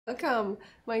Welcome,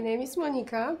 my name is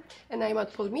Monika and I'm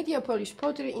at Media Polish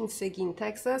Pottery in Seguin,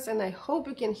 Texas, and I hope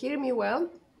you can hear me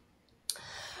well.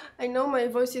 I know my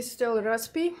voice is still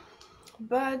raspy,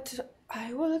 but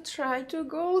I will try to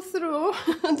go through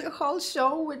the whole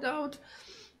show without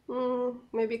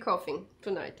maybe coughing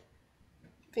tonight.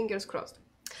 Fingers crossed.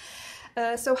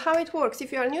 So how it works,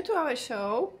 if you are new to our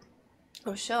show,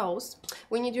 or shows,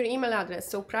 we need your email address.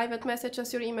 So private message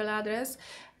us your email address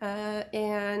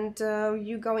and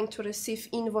you're going to receive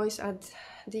invoice at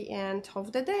the end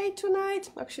of the day tonight.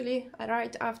 Actually,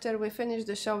 right after we finish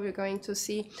the show, you're going to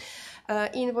see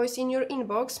invoice in your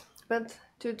inbox. But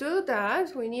to do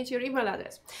that, we need your email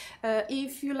address.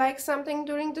 If you like something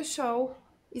during the show,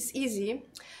 it's easy.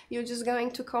 You're just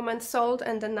going to comment sold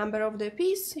and the number of the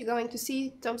piece. You're going to see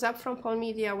thumbs up from Paul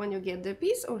Media when you get the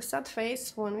piece, or sad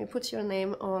face when we put your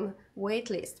name on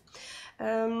waitlist.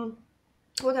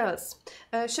 What else?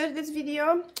 Share this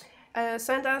video,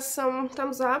 send us some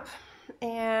thumbs up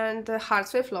and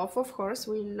hearts with love, of course.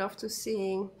 We love to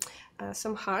see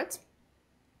some hearts.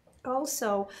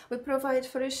 Also, we provide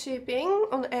free shipping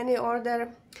on any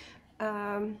order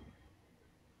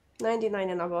 99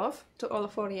 and above to all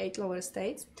 48 lower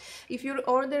states. If your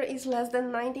order is less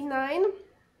than 99,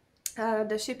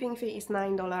 the shipping fee is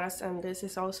 $9, and this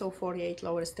is also 48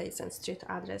 lower states and street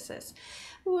addresses.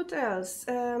 What else?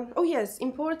 Oh yes,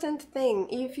 important thing,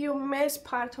 if you miss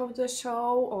part of the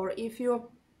show, or if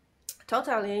you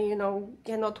totally,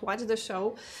 cannot watch the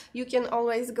show, you can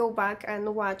always go back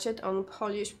and watch it on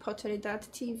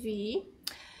polishpottery.tv.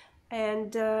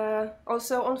 And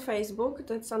also on Facebook,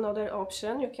 that's another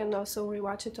option. You can also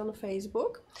rewatch it on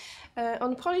Facebook.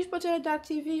 On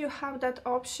polishpottery.tv, you have that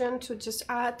option to just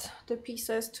add the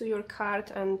pieces to your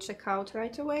cart and check out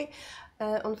right away.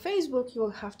 On Facebook, you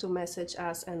will have to message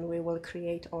us and we will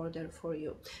create order for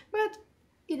you. But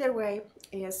either way,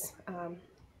 yes,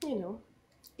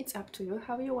 it's up to you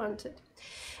how you want it.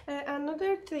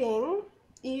 Another thing,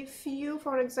 if you,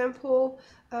 for example,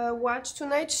 watch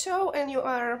tonight's show and you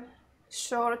are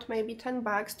short maybe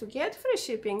 $10 to get free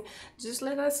shipping, just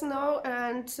let us know,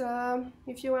 and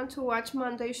if you want to watch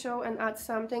Monday show and add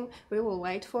something, we will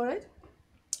wait for it,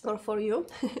 or for you.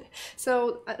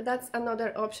 So that's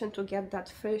another option to get that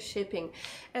free shipping.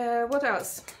 What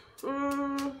else?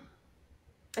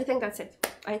 I think that's it.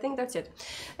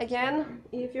 Again,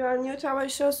 if you are new to our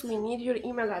shows, we need your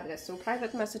email address. So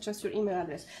private message us your email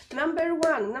address. Number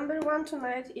one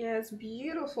tonight is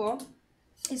beautiful.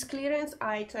 It's clearance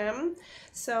item,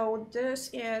 so this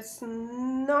is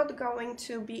not going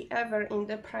to be ever in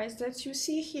the price that you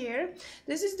see here.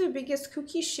 This is the biggest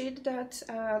cookie sheet that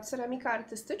Ceramika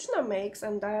Artystyczna makes,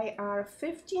 and they are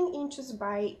 15 inches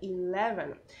by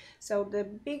 11. So the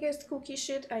biggest cookie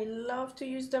sheet. I love to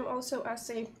use them also as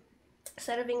a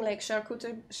serving, like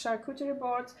charcuterie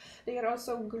boards. They are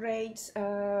also great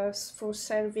for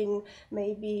serving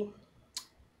maybe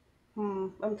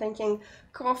I'm thinking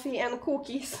coffee and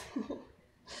cookies.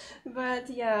 But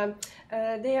yeah,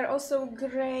 they are also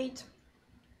great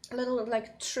little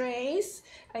like trays.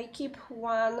 I keep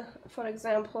one, for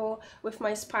example, with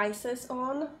my spices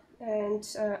on, and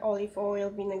olive oil,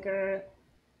 vinegar,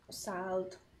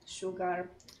 salt, sugar,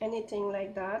 anything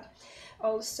like that.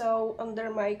 Also under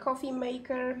my coffee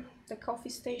maker, the coffee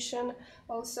station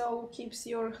also keeps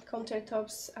your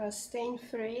countertops stain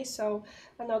free, so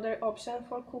another option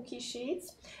for cookie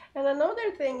sheets. And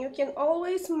another thing, you can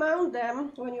always mount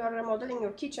them when you are remodeling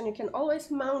your kitchen. You can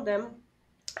always mount them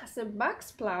as a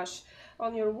backsplash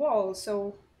on your wall.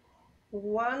 So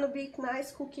one big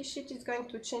nice cookie sheet is going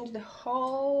to change the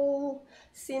whole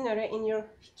scenery in your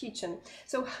kitchen.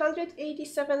 So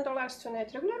 $187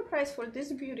 tonight. Regular price for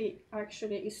this beauty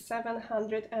actually is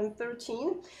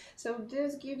 $713. So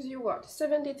this gives you what?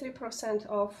 73%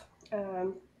 off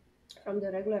from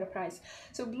the regular price.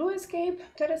 So Blue Escape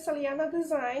Teresaliana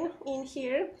design in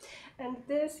here, and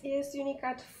this is unique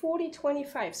at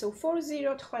 4025, so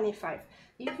 4025.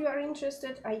 If you are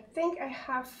interested, I think I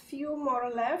have few more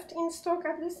left in stock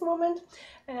at this moment,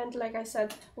 and like I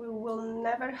said, we will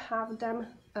never have them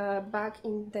back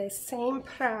in the same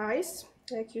price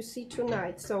like you see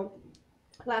tonight. So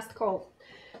last call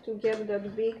to get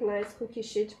that big nice cookie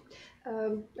sheet.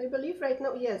 I believe right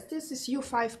now, yes, this is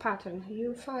U5 pattern.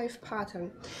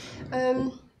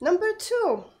 Number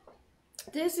two,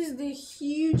 this is the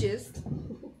hugest,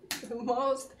 the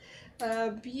most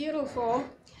beautiful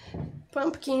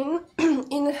pumpkin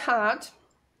in a hat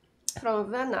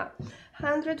from Vienna.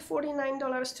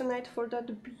 $149 tonight for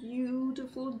that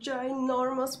beautiful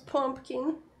ginormous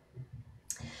pumpkin.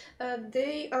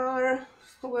 They are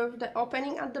with the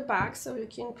opening at the back, so you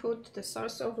can put the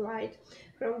source of light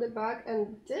from the back,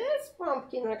 and this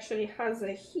pumpkin actually has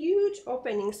a huge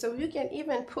opening, so you can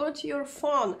even put your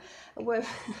phone with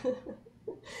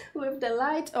with the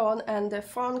light on, and the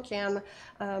phone can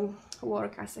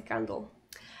work as a candle.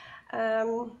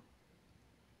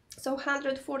 So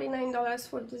 $149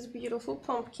 for this beautiful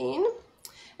pumpkin.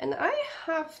 And I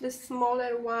have the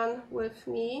smaller one with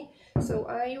me, so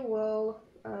I will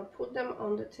put them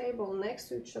on the table next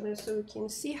to each other so you can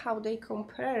see how they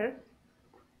compare.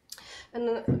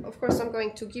 And of course I'm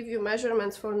going to give you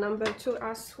measurements for number 2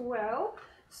 as well.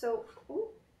 So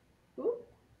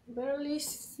barely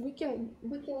we can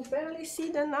barely see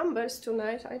the numbers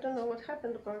tonight. I don't know what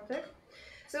happened about it.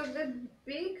 So the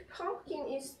big pumpkin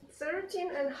is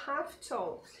 13.5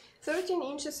 tall, 13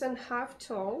 inches and half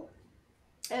tall.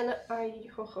 And I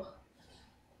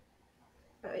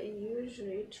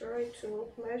usually try to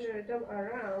measure them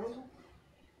around,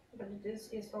 but this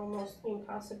is almost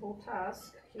impossible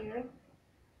task here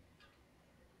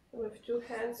with 2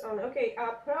 hands on. Okay,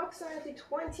 approximately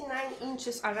 29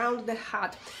 inches around the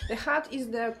hat. The hat is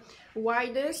the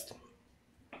widest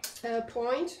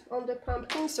point on the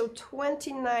pumpkin, so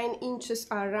 29 inches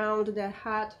around the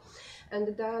hat,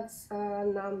 and that's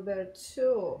number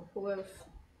 2 with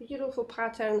beautiful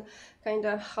pattern, kind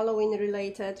of Halloween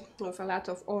related, with a lot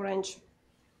of orange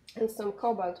and some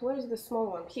cobalt. Where is the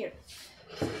small one? Here.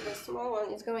 So the small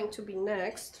one is going to be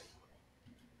next.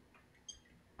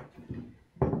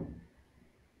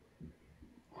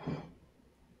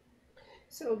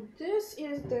 So this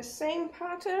is the same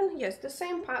pattern. Yes, the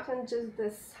same pattern, just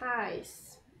the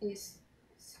size is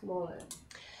smaller.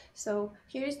 So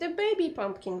here is the baby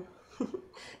pumpkin.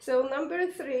 So number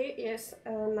 3 is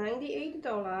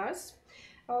 $98.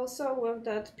 Also with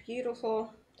that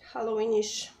beautiful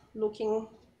Halloweenish looking,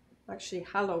 actually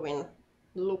Halloween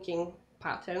looking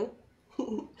pattern.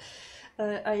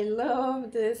 I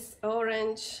love this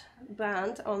orange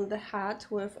band on the hat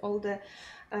with all the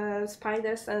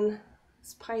spiders and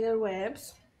spider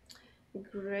webs.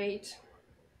 Great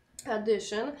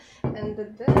addition. And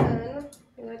then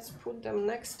let's put them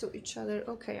next to each other.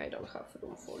 Okay, I don't have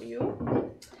room for you,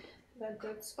 but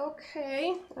that's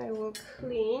okay. I will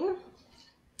clean.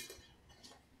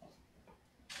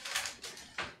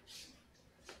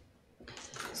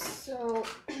 So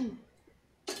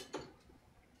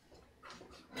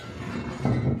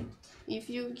if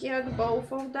you get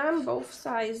both of them, both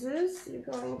sizes, you're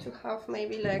going to have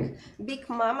maybe like Big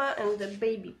Mama and the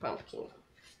baby pumpkin.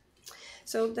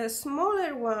 So the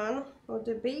smaller one, or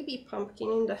the baby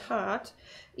pumpkin in the hat,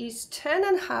 is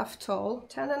 10.5 tall,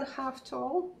 10.5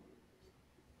 tall.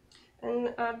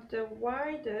 And at the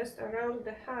widest around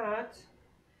the hat,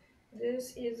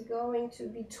 this is going to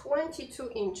be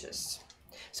 22 inches.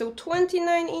 So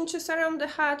 29 inches around the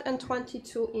hat and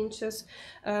 22 inches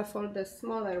for the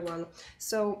smaller one.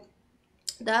 So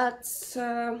that's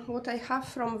what I have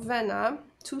from Vena,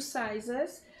 2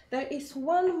 sizes. There is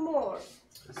one more.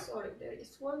 Sorry, there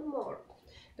is one more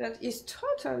that is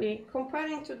totally,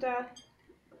 comparing to the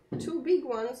 2 big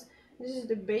ones, this is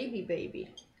the baby.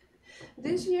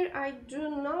 This year I do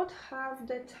not have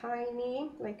the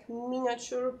tiny, like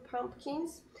miniature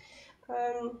pumpkins.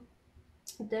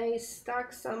 They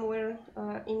stuck somewhere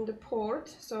in the port,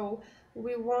 so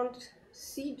we won't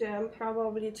see them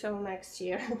probably till next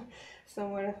year,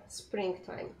 somewhere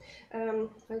springtime.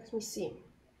 Let me see.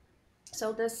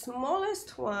 So the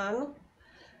smallest one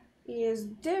is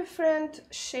different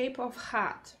shape of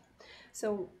hat.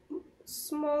 So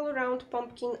small round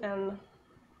pumpkin and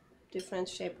different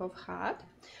shape of hat.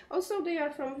 Also they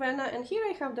are from Vena, and here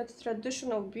I have that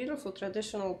traditional, beautiful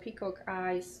traditional peacock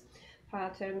eyes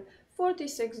pattern,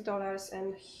 $46,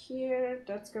 and here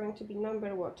that's going to be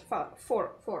number what?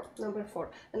 Number 4,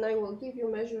 and I will give you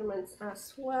measurements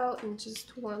as well in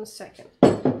just 1 second.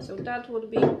 So that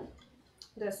would be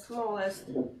the smallest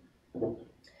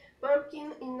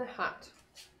pumpkin in the hat,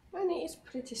 and it is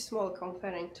pretty small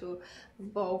comparing to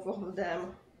both of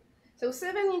them. So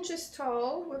 7 inches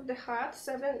tall with the hat,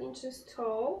 7 inches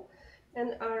tall,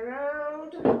 and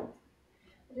around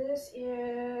this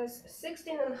is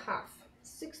 16.5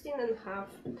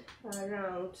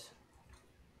 around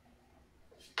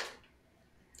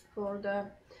for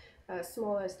the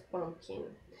smallest pumpkin.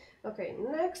 Okay,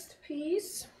 next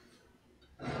piece,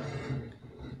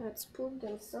 let's put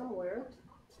them somewhere.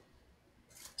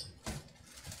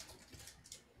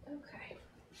 Okay,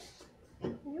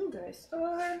 you guys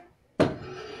are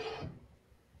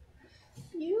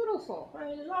beautiful.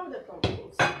 I love the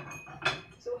pumpkins.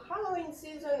 So Halloween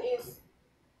season is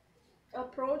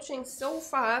approaching so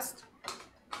fast.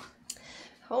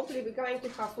 hopefully we're going to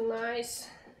have nice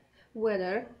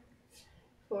weather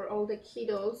for all the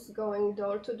kiddos going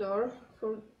door to door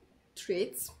for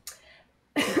treats.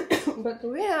 But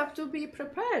we have to be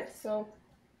prepared, so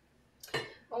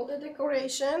all the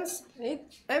decorations,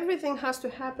 everything has to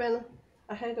happen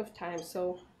ahead of time.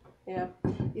 So yeah,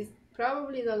 it's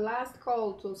probably the last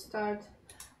call to start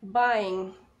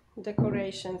buying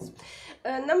decorations.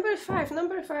 Number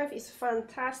five is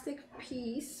fantastic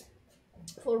piece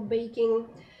for baking,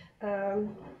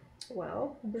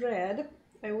 well, bread,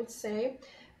 I would say,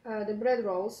 the bread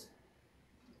rolls.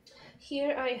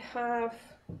 Here I have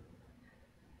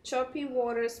Choppy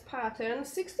Waters pattern,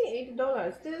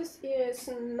 $68. This is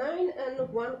 9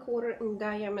 1/4 in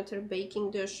diameter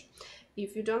baking dish.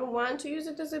 If you don't want to use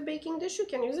it as a baking dish, you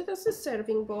can use it as a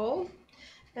serving bowl.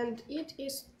 And it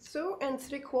is 2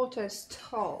 3/4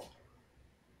 tall.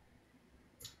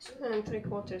 2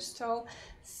 3/4 tall,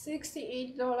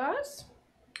 $68.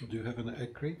 Do you have any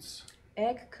egg crates?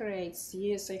 Egg crates,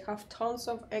 yes, I have tons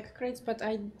of egg crates, but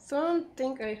I don't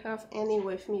think I have any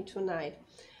with me tonight.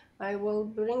 I will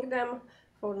bring them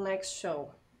for next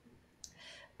show.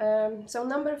 So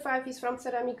number 5 is from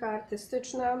Ceramika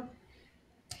Artystyczna.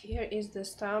 Here is the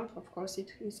stamp. Of course,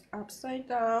 it is upside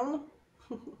down.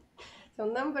 So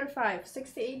number 5,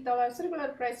 $68, regular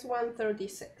price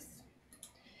 $136.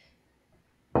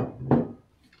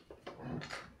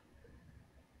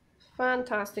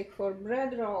 Fantastic for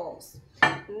bread rolls.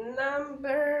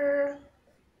 Number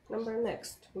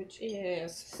next, which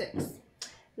is 6.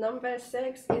 Number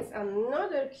 6 is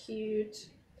another cute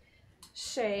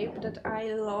shape that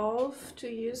I love to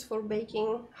use for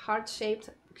baking heart-shaped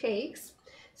cakes.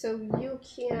 So you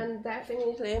can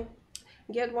definitely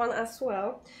get one as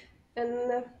well.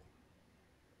 And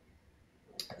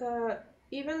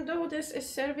even though this is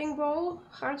serving bowl,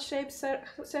 heart-shaped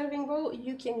serving bowl,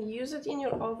 you can use it in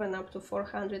your oven up to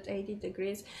 480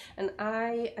 degrees. And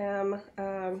I am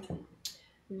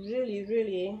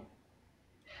really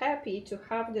happy to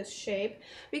have this shape,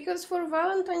 because for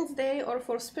Valentine's Day or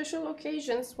for special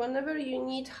occasions, whenever you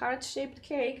need heart-shaped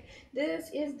cake, this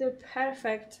is the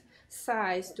perfect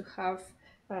size to have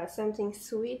something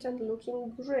sweet and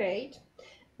looking great.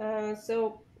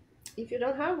 So if you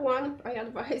don't have one, I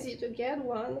advise you to get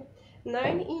one.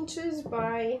 9 inches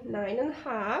by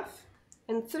 9.5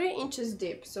 and 3 inches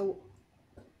deep, so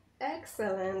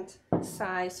excellent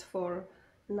size for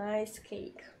nice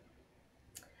cake.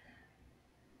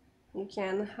 You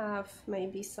can have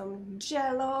maybe some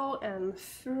jello and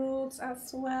fruits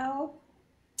as well.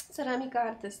 Ceramika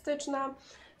Artystyczna,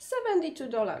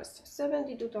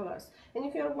 $72. And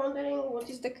if you're wondering what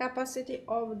is the capacity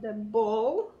of the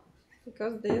bowl,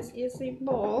 because this is a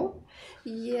bowl,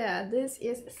 yeah, this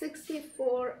is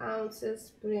 64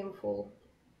 ounces brimful.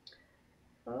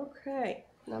 Okay,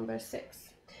 number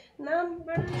 6.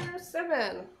 Number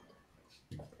 7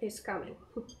 is coming.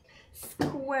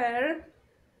 Square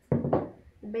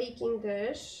baking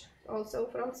dish, also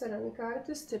from Ceramika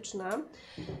Artystyczna,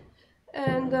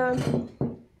 and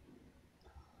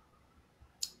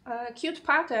a cute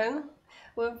pattern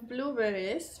with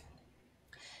blueberries.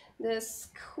 The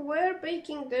square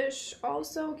baking dish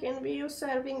also can be your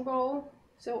serving bowl,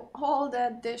 so all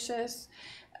the dishes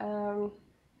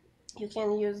you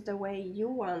can use the way you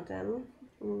want them,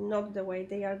 not the way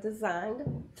they are designed.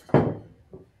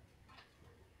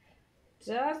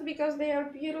 Just because they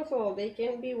are beautiful, they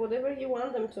can be whatever you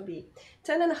want them to be.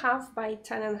 10.5 by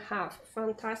 10.5,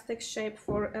 fantastic shape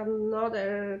for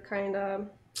another kind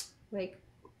of like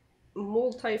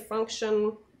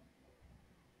multi-function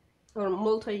or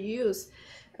multi-use.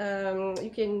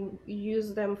 You can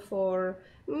use them for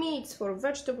meats, for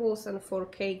vegetables, and for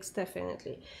cakes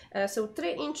definitely. So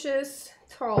 3 inches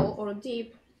tall or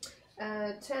deep,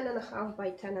 10.5 by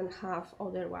 10.5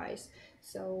 otherwise.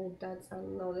 So that's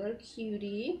another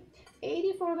cutie.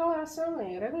 $84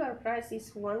 only. Regular price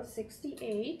is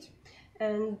 $168,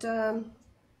 and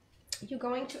you're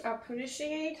going to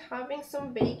appreciate having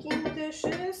some baking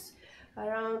dishes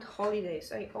around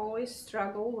holidays. I always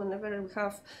struggle whenever we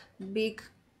have big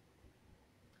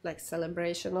like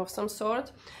celebration of some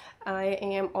sort. I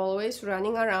am always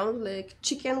running around like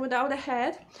chicken without a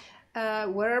head.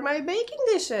 Where are my baking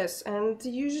dishes? And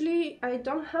usually I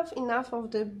don't have enough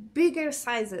of the bigger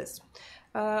sizes.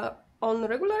 On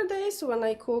regular days when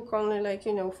I cook only like,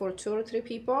 you know, for 2 or 3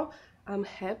 people, I'm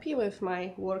happy with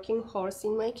my working horse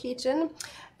in my kitchen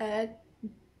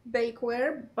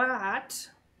bakeware, but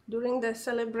during the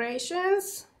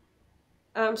celebrations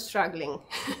I'm struggling.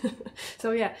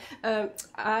 So yeah,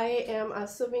 I am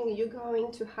assuming you're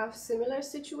going to have similar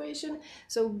situation.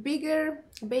 So bigger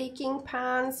baking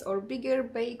pans or bigger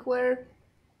bakeware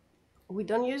We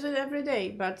don't use it every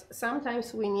day, but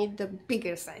sometimes we need the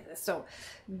bigger sizes. So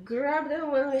grab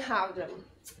them when we have them.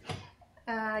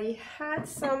 I had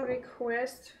some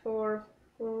requests for,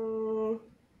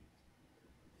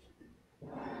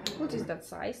 what is that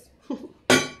size?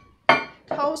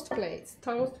 Toast plates.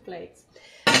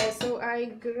 So I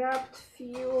grabbed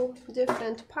few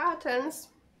different patterns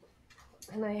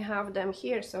and I have them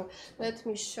here. So let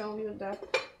me show you the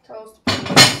toast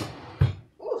plates.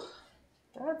 Ooh,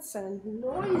 that's a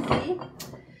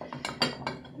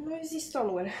noisy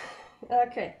stoneware.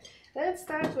 Okay, let's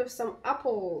start with some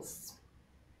apples.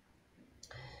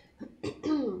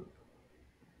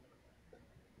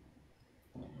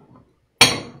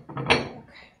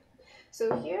 Okay,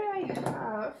 so here I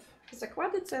have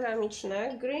zakłady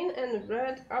ceramiczne, green and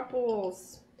red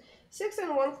apples, 6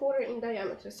 1/4 in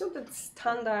diameter. So that's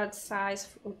standard size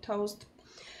for toast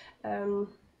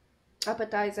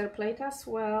appetizer plate as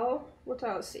well. What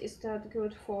else is that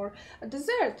good for? A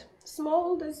dessert,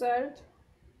 small dessert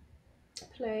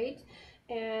plate,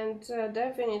 and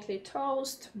definitely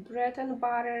toast, bread and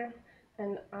butter,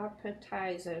 and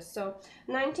appetizer. So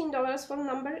 $19 for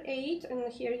number 8,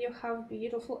 and here you have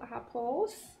beautiful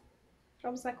apples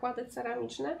from zakłady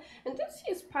ceramiczne, and this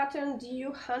is pattern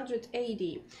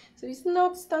DU180. So it's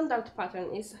not standard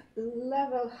pattern, it's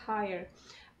level higher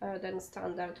than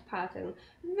standard pattern.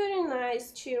 Very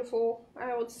nice, cheerful,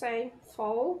 I would say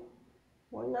fall,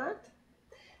 why not?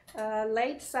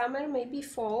 Late summer, maybe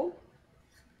fall.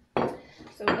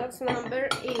 So that's number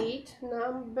 8.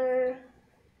 Number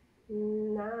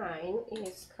 9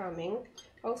 is coming.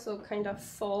 Also kind of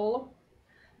fall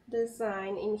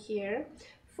design in here.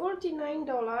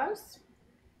 $49.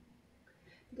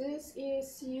 This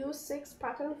is U6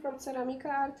 pattern from Ceramika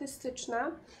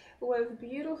Artystyczna with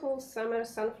beautiful summer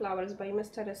sunflowers by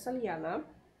Mr. Resaliana.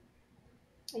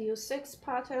 U6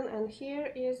 pattern, and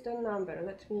here is the number.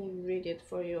 Let me read it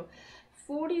for you.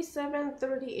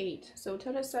 4738. So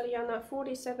Teresaliana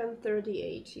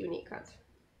 4738 Unicat.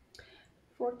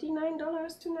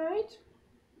 $49 tonight.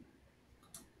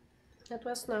 That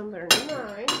was number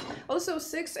 9. Also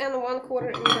 6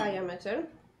 1/4 in diameter.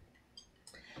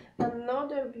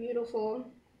 Another beautiful,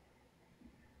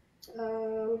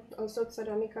 also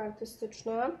Ceramika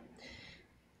Artystyczna.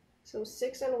 So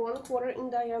 6 1/4 in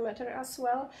diameter as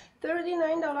well.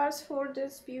 $39 for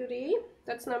this beauty.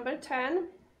 That's number 10.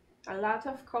 A lot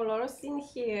of colors in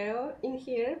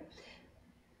here.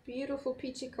 Beautiful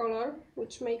peachy color,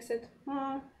 which makes it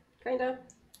kind of,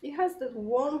 it has that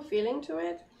warm feeling to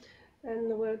it.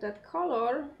 And with that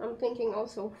color, I'm thinking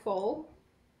also fall.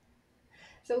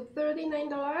 So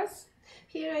 $39.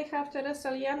 Here I have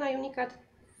Teresaliana Unicat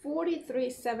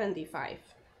 4375.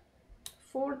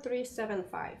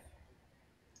 4375.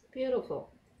 Beautiful.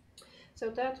 So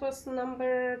that was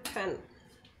number 10.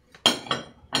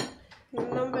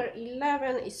 Number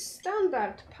 11 is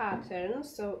standard pattern,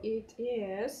 so it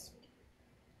is,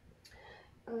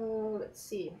 let's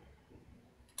see,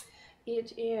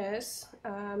 it is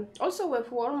also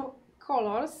with warm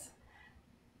colors,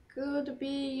 could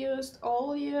be used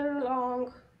all year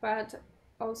long, but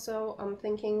also I'm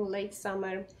thinking late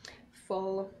summer,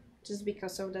 fall, just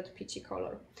because of that peachy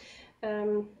color.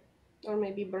 Or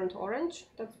maybe burnt orange.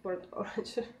 That's burnt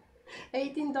orange.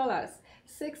 $18.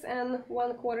 6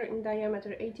 1/4 in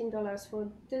diameter. $18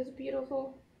 for this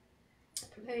beautiful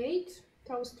plate,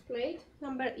 toast plate.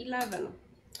 Number 11.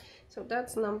 So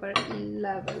that's number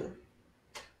 11.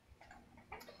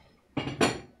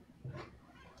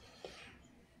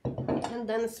 And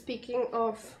then speaking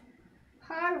of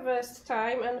harvest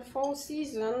time and fall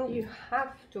season, you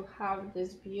have to have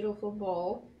this beautiful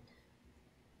bowl.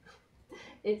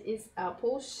 It is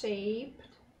apple shaped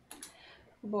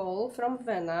bowl from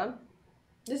Vena.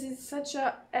 This is such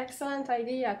an excellent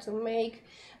idea to make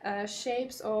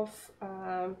shapes of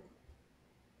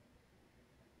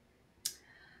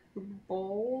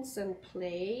bowls and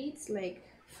plates, like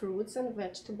fruits and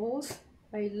vegetables.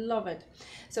 I love it.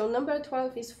 So number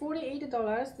 12 is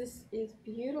 $48. This is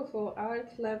beautiful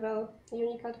art level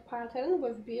Unicat pattern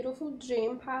with beautiful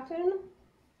dream pattern.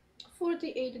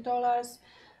 $48.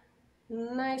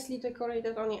 Nicely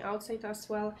decorated on the outside as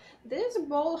well. This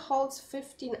bowl holds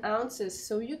 15 ounces,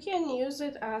 so you can use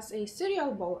it as a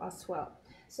cereal bowl as well.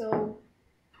 So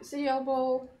cereal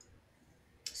bowl,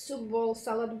 soup bowl,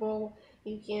 salad bowl.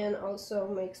 You can also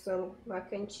make some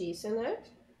mac and cheese in it.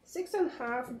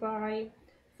 6.5 by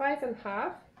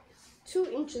 5.5, 2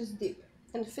 inches deep,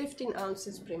 and 15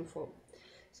 ounces brimful.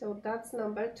 So that's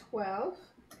number 12.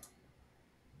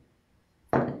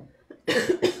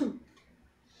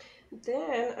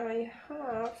 Then I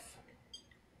have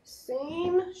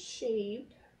same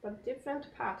shape but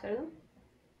different pattern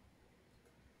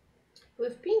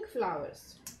with pink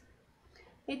flowers.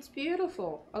 It's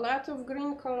beautiful. A lot of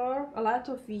green color, a lot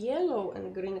of yellow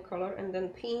and green color, and then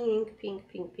pink, pink,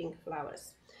 pink, pink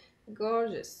flowers.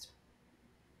 Gorgeous.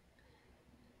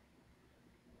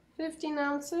 15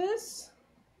 ounces,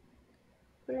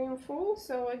 brimful.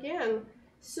 So again,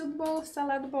 soup bowl,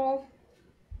 salad bowl,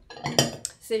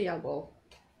 cereal bowl.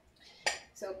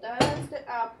 So that's the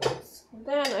apples.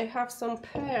 Then I have some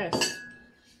pears.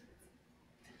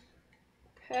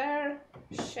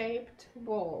 Pear-shaped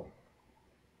bowl.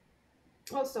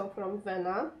 Also from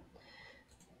Vena.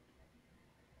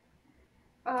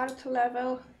 Art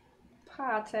level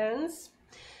patterns.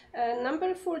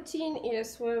 Number 14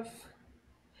 is with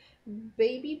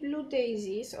baby blue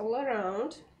daisies all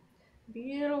around.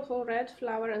 Beautiful red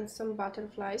flower and some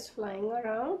butterflies flying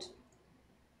around.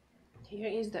 Here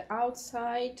is the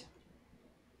outside.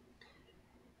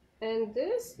 And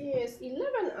this is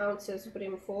 11 ounces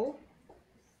brimful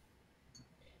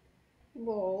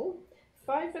bowl,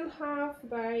 5.5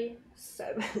 by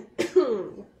 7,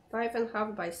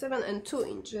 5.5 by 7 and 2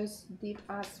 inches deep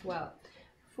as well.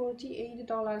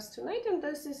 $48 tonight, and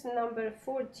this is number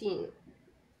 14.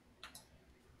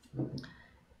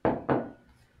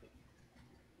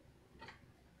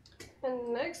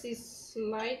 And next is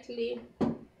slightly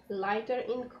lighter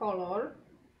in color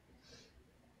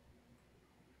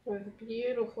with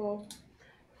beautiful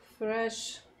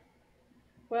fresh,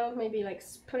 well, maybe like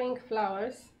spring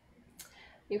flowers.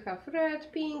 You have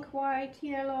red, pink, white,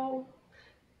 yellow,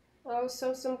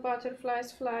 also some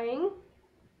butterflies flying,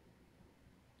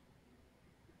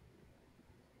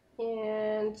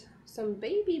 and some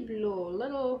baby blue,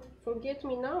 little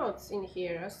forget-me-nots in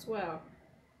here as well.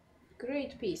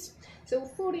 Great piece. So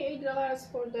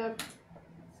 $48 for the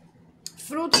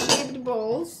fruit-shaped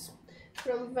bowls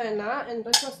from Vena, and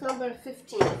that was number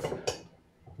 15.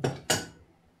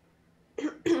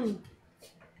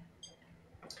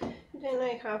 Then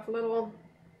I have little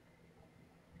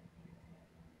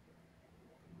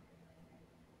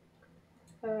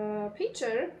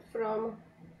pitcher from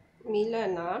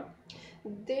Milena.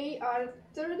 They are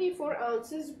 34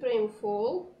 ounces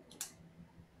brimful.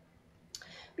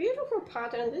 Beautiful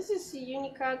pattern. This is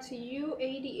Unicat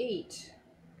U88.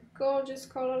 Gorgeous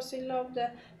colors. I love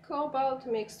the cobalt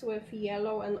mixed with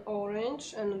yellow and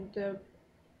orange and the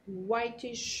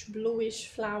whitish bluish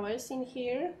flowers in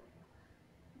here.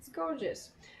 It's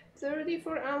gorgeous.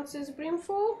 34 ounces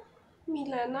brimful,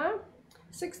 Milena,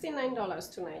 $69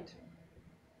 tonight.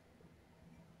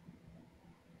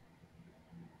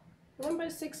 Number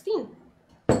 16.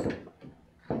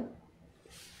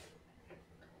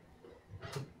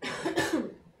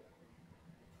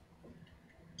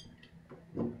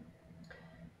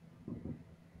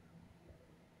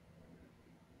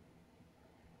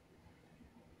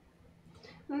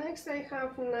 Next I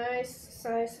have nice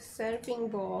size serving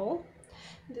bowl.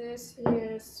 This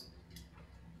is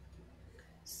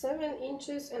 7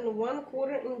 inches and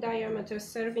 1/4 in diameter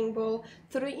serving bowl,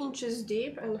 3 inches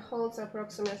deep and holds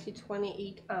approximately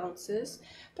 28 ounces.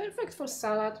 Perfect for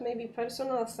salad, maybe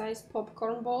personal sized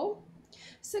popcorn bowl.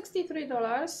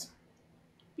 $63.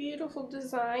 Beautiful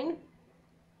design.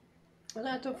 A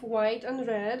lot of white and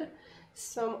red,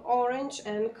 some orange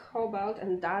and cobalt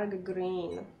and dark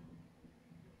green.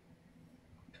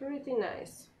 Pretty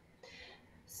nice.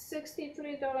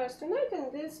 $63 tonight,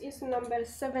 and this is number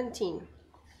 17.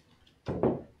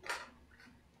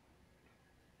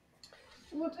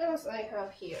 What else I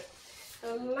have here?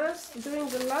 During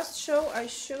the last show I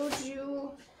showed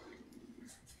you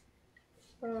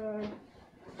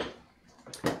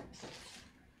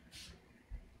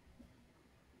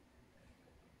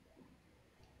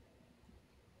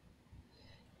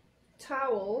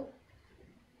towel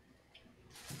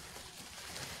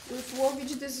with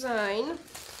wovage design,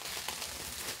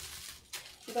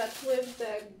 but with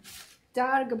the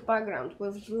dark background,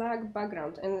 with black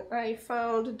background, and I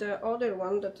found the other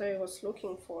one that I was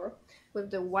looking for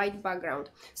with the white background.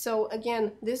 So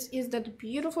again, this is that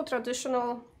beautiful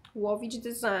traditional wovage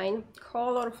design,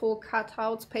 colorful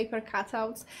cutouts, paper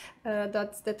cutouts.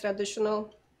 That's the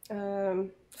traditional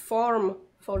form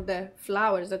for the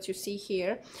flowers that you see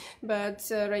here, but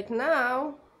right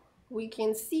now we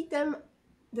can see them,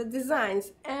 the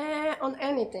designs on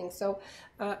anything. So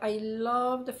I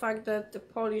love the fact that the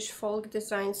Polish folk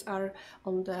designs are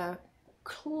on the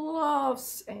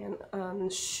clothes and on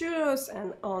shoes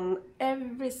and on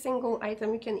every single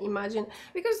item you can imagine,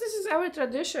 because this is our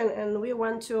tradition and we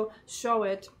want to show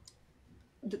it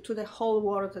to the whole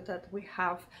world that we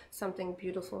have something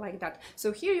beautiful like that.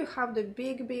 So here you have the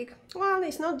big, well,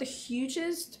 it's not the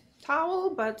hugest towel,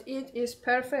 but it is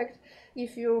perfect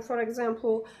if you, for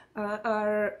example,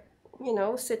 are, you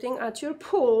know, sitting at your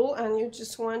pool and you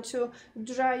just want to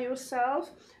dry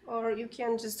yourself, or you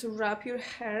can just wrap your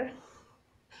hair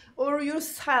or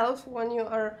yourself when you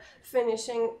are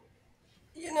finishing,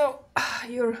 you know,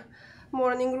 your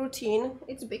morning routine.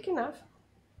 It's big enough.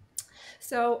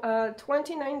 So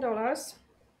 $29.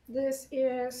 This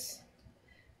is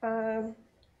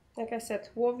like I said,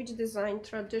 Łowicz design,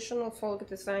 traditional folk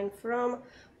design from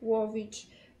Łowicz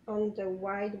on the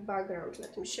white background.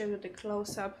 Let me show you the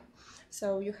close-up.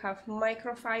 So you have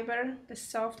microfiber, the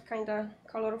soft kind of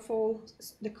colorful,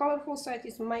 the colorful side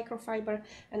is microfiber,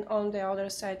 and on the other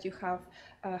side you have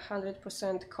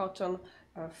 100% cotton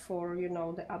for, you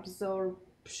know, the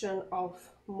absorption of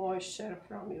moisture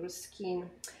from your skin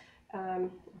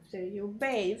after you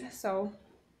bathe. So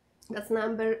that's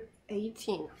number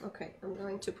 18. Okay, I'm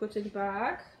going to put it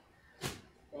back,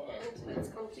 and let's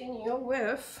continue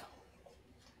with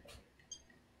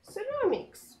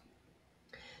ceramics.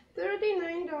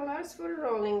 $39 for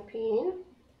rolling pin,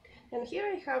 and here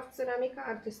I have Ceramika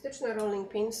Artystyczna rolling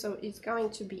pin, so it's going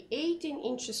to be 18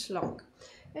 inches long.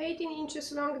 18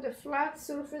 inches long. The flat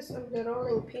surface of the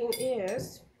rolling pin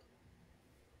is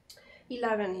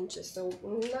 11 inches, so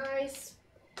nice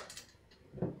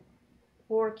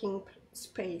working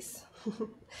space.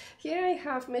 Here I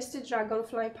have Misty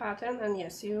Dragonfly pattern, and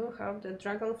yes, you have the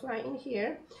dragonfly in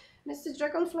here. Misty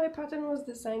Dragonfly pattern was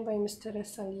designed by Mr.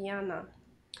 Saliana.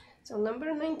 So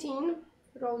number 19,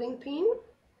 rolling pin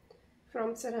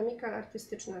from Ceramika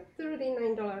Artystyczna,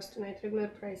 $39 tonight, regular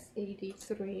price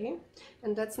 $83,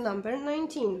 and that's number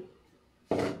 19.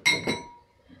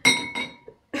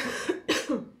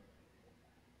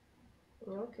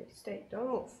 Okay, stay, don't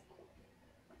move.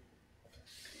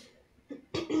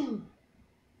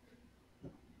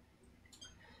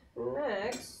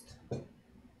 Next,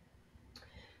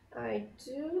 I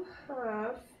do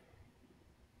have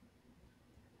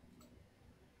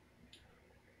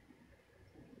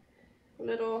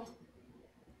little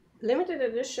limited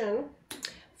edition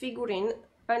figurine,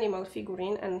 animal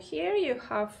figurine, and here you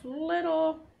have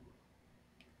little,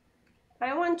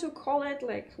 I want to call it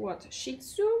like what, Shih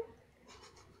Tzu?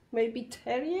 Maybe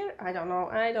terrier? I don't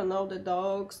know the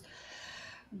dogs.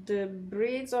 The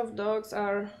breeds of dogs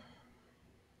are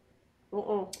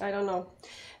I don't know,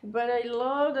 but I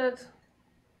love that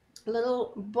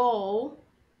little bowl.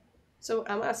 So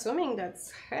I'm assuming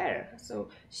that's her. So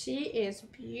she is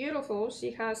beautiful.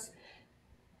 She has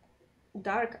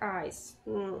dark eyes.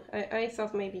 I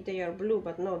thought maybe they are blue,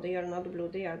 but no, they are not blue.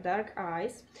 They are dark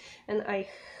eyes, and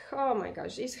oh my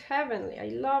gosh, it's heavenly. I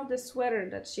love the sweater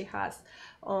that she has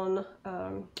on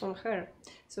her.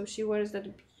 So she wears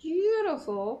that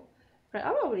beautiful,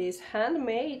 probably is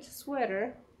handmade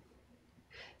sweater.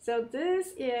 So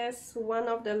this is one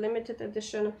of the limited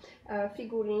edition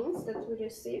figurines that we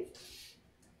received,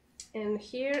 and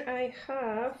here I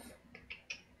have,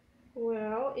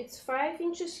 well, it's 5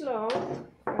 inches long.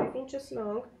 5 inches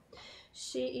long.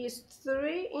 She is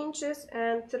 3 inches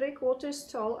and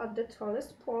 3/4 tall at the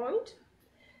tallest point.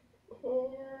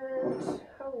 And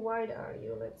how wide are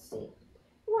you? Let's see.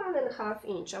 1.5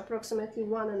 inch, approximately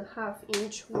 1.5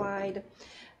 inch wide.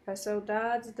 So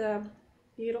that's the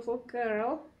beautiful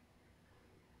girl.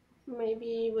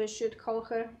 Maybe we should call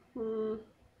her,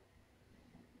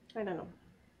 I don't know.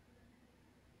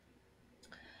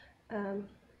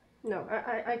 No,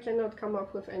 I cannot come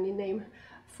up with any name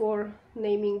for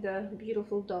naming the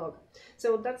beautiful dog.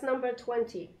 So that's number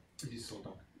 20. It is sold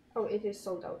out. Oh, it is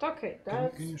sold out. Okay,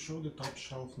 that's... Can you show the top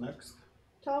shelf next?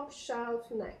 Top shelf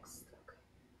next.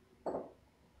 Okay.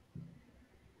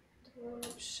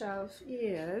 Top shelf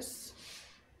is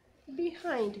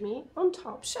behind me on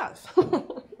top shelf.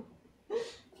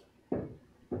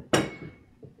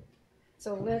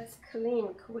 So let's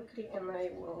clean quickly and I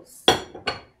will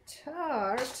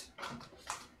start.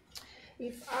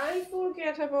 If I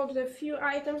forget about the few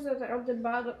items that are on the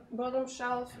bottom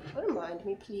shelf, remind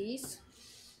me please.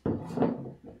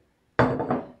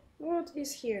 What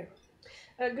is here?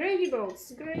 Gravy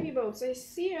boats, gravy boats. I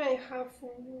see I have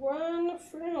one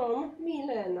from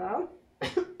Milena.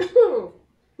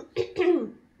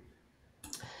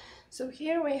 So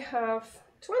here we have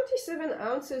 27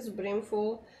 ounces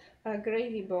brimful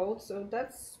gravy boat. So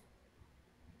that's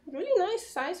really nice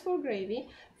size for gravy.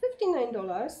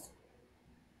 $59.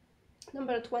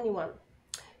 Number 21.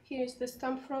 Here is the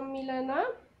stamp from Milena.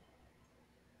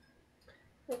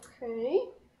 Okay.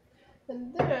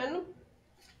 And then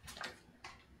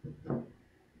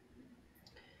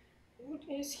what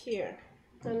is here?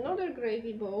 Another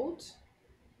gravy boat.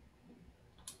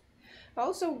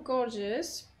 Also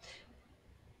gorgeous.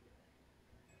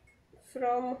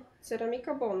 from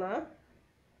Ceramica Bona,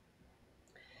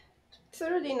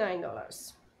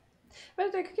 $39.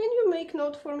 But like, can you make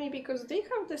note for me, because they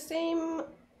have the same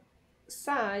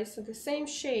size, the same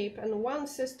shape, and one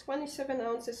says 27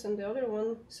 ounces and the other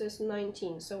one says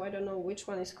 19, so I don't know which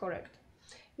one is correct.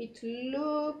 It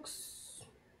looks,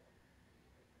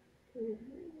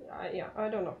 yeah, I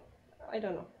don't know.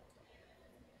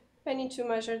 I need to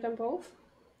measure them both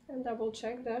and double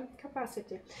check the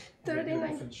capacity. 39.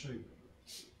 Different shape.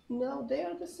 No, they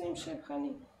are the same shape,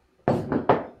 honey.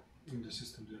 In the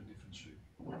system, they are different shape.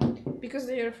 Because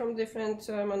they are from different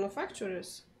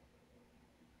manufacturers.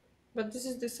 But this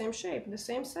is the same shape, the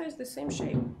same size, the same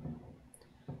shape.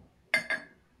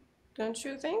 Don't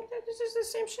you think that this is the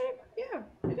same shape? Yeah,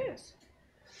 it is.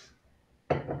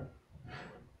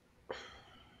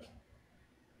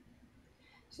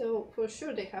 So for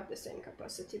sure they have the same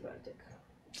capacity, Bartek.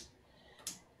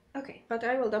 Okay, but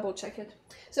I will double check it.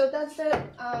 So that's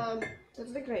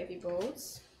the gravy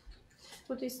boats.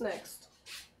 What is next?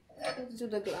 Let's do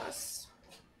the glass.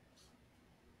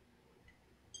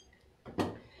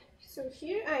 So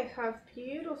here I have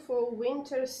beautiful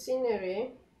winter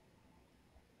scenery.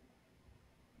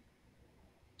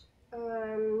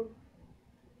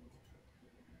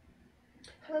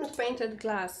 Hand-painted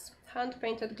glass.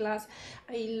 Hand-painted glass.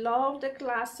 I love the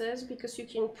glasses because you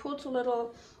can put a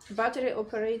little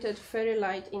battery-operated fairy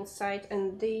light inside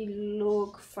and they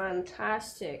look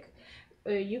fantastic.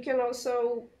 You can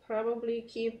also probably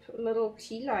keep a little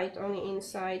tea light on the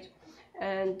inside,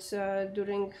 and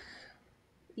during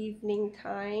evening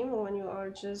time when you are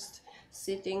just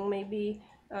sitting maybe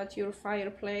at your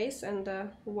fireplace and a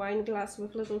wine glass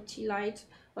with little tea light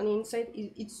on the inside,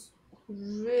 it's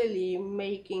really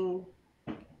making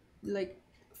like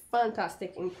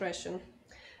fantastic impression.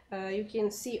 You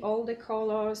can see all the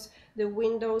colors, the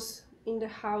windows in the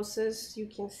houses, you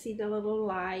can see the little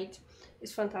light.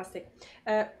 It's fantastic.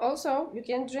 Also you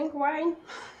can drink wine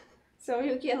so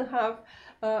you can have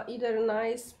either a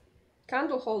nice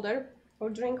candle holder or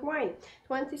drink wine.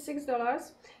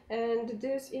 $26, and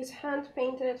this is hand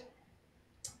painted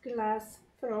glass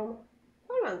from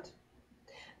Poland.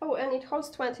 Oh, and it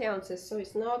holds 20 ounces, so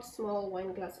it's not small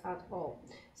wine glass at all.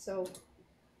 So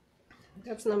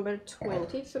that's number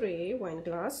 23, wine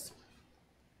glass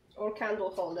or candle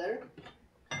holder.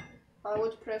 I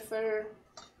would prefer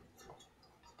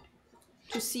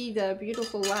to see the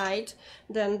beautiful light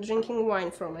than drinking wine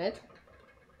from it.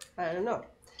 I don't know,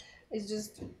 it's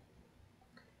just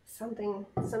something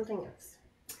else.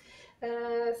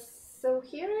 So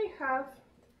here I have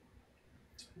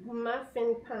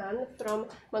muffin pan from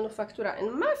Manufaktura,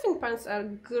 and muffin pans are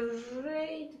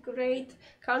great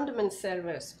condiment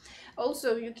servers.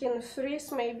 Also you can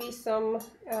freeze maybe some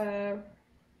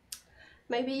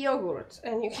maybe yogurt,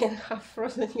 and you can have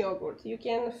frozen yogurt. You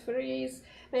can freeze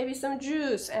maybe some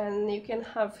juice and you can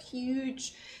have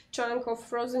huge chunk of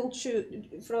frozen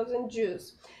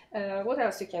juice. What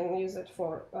else you can use it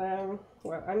for? Well,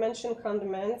 I mentioned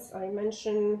condiments, I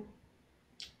mentioned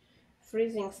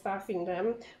freezing stuff in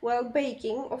them. Well,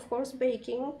 baking, of course,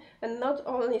 baking, and not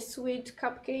only sweet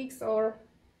cupcakes or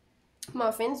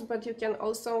muffins, but you can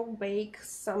also bake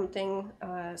something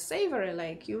savory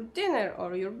like your dinner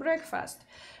or your breakfast,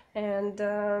 and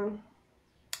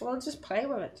well, just play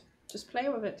with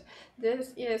it.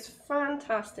 This is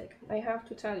fantastic, I have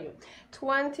to tell you.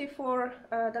 24,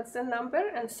 that's the number,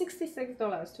 and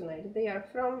 $66 tonight. They are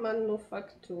from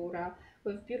Manufaktura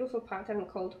with beautiful pattern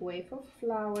called Wave of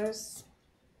Flowers.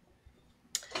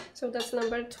 So that's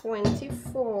number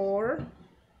 24.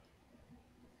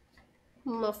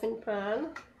 Muffin pan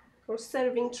or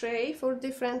serving tray for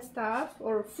different stuff,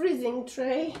 or freezing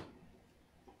tray.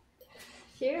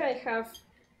 Here I have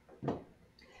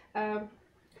a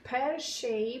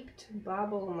pear-shaped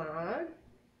bubble mug.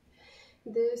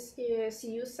 This is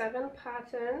U7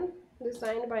 pattern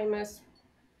designed by Miss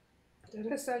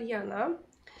Teresa Liana.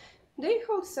 They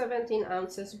hold 17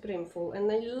 ounces brimful,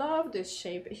 and I love this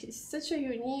shape. It's such a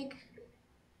unique,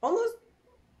 almost,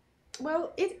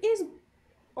 well, it is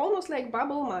almost like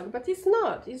bubble mug, but it's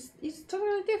not. It's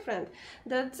totally different.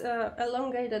 That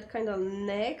elongated kind of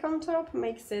neck on top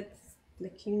makes it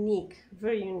like unique,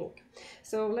 very unique.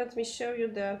 So let me show you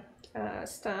the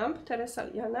stamp. Teresa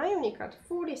Liana Unicat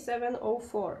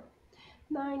 4704.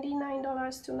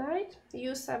 $99 tonight.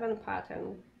 U7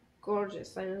 pattern.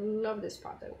 Gorgeous. I love this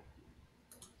pattern.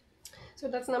 So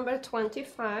that's number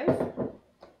 25.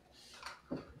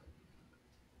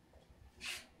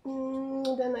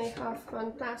 Then I have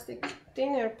fantastic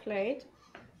dinner plate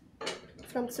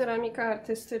from Ceramika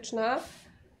Artystyczna.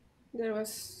 There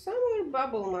was somewhere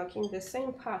bubble mug in the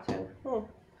same pattern.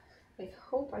 I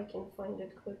hope I can find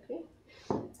it quickly.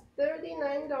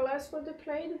 $39 for the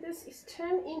plate. This is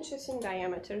 10 inches in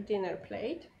diameter dinner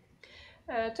plate.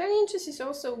 10 inches is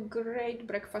also great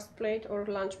breakfast plate or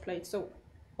lunch plate, so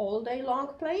all day long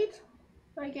plate,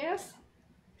 I guess.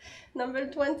 Number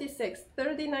 26,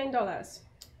 $39.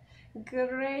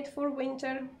 Great for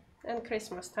winter and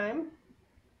Christmas time.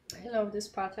 I love this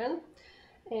pattern.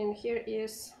 And here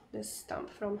is this stamp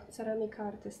from Ceramika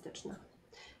Artystyczna.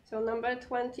 So number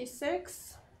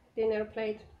 26, dinner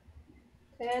plate,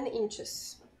 10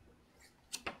 inches.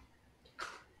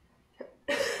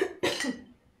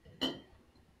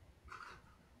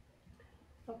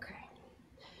 Okay,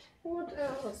 what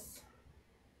else?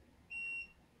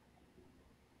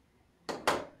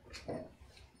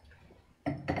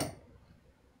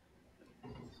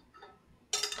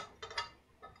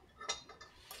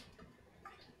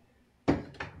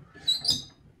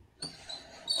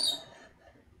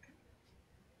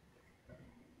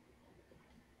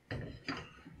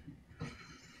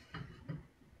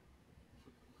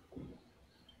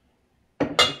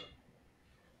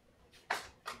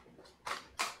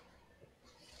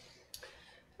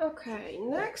 Okay,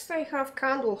 next I have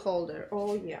candle holder.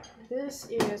 Oh yeah, this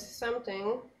is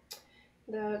something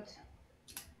that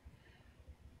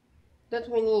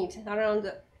we need around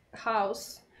the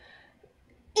house,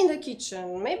 in the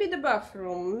kitchen, maybe the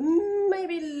bathroom,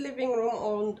 maybe living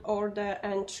room or the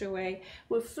entryway.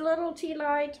 With little tea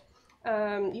light,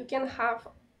 you can have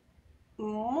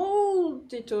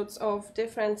multitudes of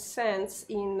different scents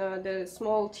in the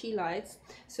small tea lights.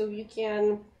 So you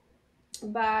can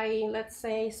buy, let's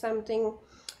say, something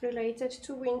related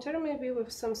to winter, maybe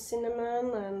with some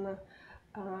cinnamon,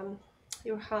 and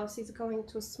your house is going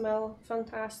to smell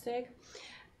fantastic,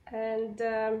 and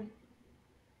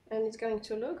it's going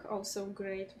to look also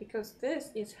great, because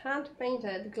this is hand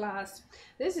painted glass.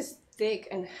 This is thick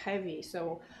and heavy,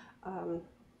 so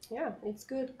yeah, it's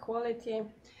good quality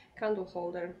candle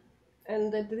holder.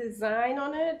 And the design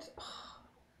on it, oh,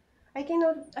 I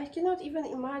cannot even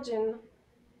imagine.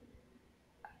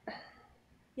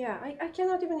 Yeah, I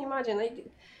cannot even imagine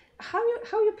how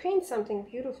you paint something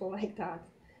beautiful like that.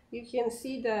 You can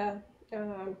see the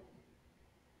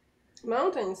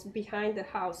mountains behind the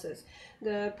houses,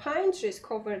 the pine trees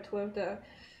covered with the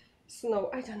snow.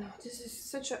 I don't know, this is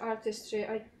such an artistry.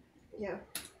 Yeah,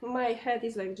 my head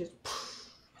is like just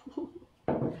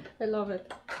I love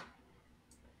it.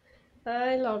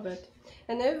 I love it.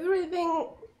 And everything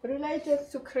related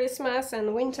to Christmas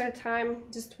and winter time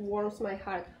just warms my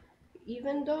heart.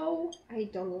 Even though I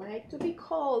don't like to be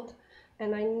cold,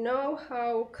 and I know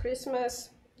how Christmas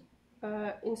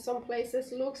in some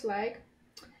places looks like,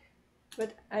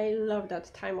 but I love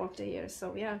that time of the year.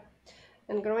 So yeah,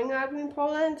 and growing up in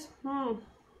Poland,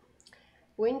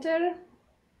 winter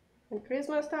and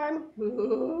Christmas time,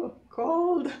 ooh,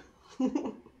 cold.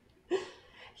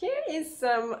 Here is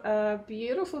some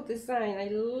beautiful design. I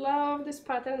love this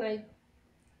pattern. I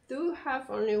do have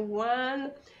only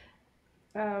one.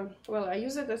 Well, I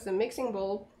use it as a mixing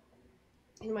bowl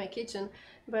in my kitchen,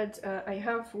 but I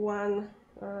have one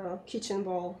kitchen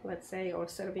bowl, let's say, or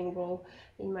serving bowl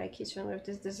in my kitchen with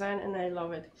this design, and I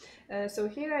love it. So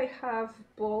here I have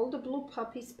bold blue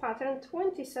puppies pattern,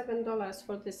 $27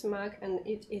 for this mug, and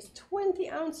it is 20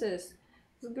 ounces.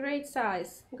 It's great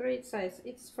size, great size.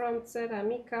 It's from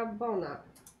Ceramika Bona.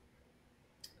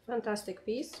 Fantastic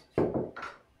piece.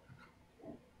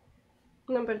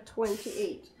 Number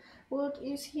 28. What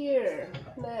is here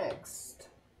next?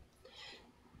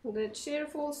 The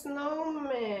cheerful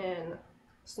snowman.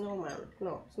 Snowman.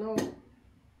 No, snow.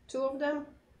 Two of them.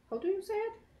 How do you say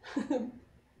it?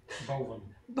 Bałwan.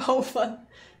 Bałwan.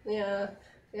 Yeah,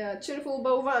 yeah. Cheerful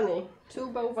bałwany. Two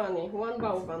bałwany. One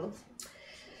bałwan.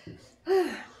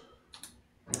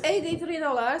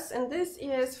 $83, and this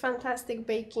is fantastic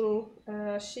baking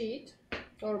sheet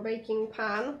or baking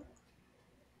pan.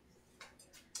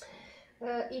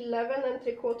 11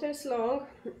 3/4 long,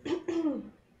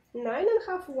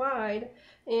 9.5 wide,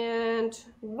 and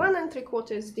 1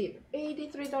 3/4 deep.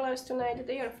 $83 tonight.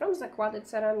 They are from Zakłady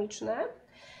Ceramiczne.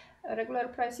 Regular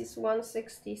price is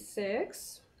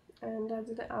 $166, and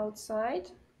that's the outside.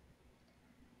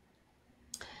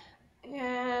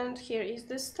 And here is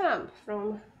the stamp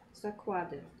from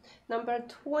Zakłady. Number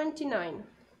 29.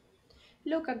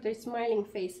 Look at their smiling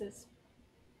faces.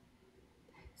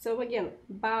 So again,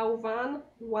 bałwan,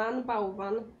 one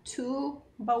bałwan, two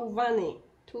bałwany,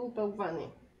 two bałwany.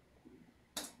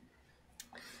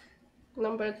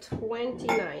 Number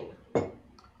 29.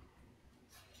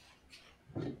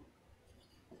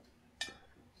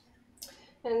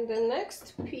 And the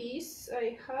next piece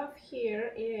I have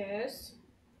here is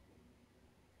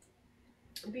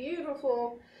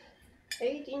Beautiful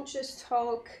 8 inches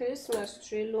tall Christmas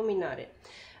tree luminary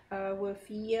with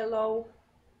yellow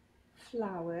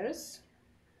flowers.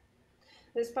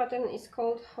 This pattern is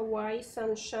called Hawaii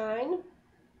Sunshine.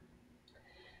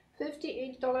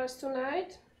 $58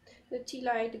 tonight. The tea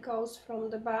light goes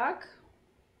from the back,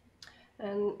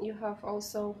 and you have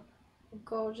also a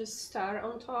gorgeous star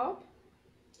on top.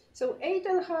 So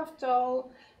 8.5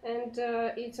 tall, and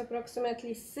it's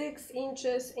approximately 6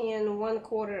 inches and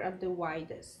 1/4 at the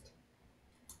widest.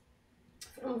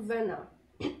 From Vena.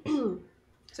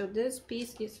 So this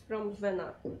piece is from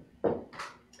Vena.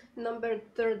 Number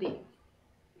 30.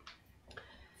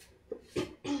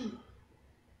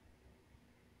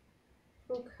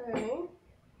 Okay.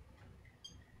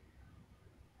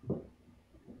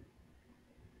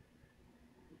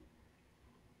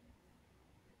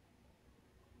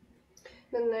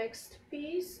 The next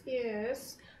piece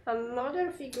is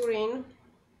another figurine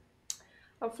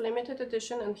of limited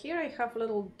edition, and here I have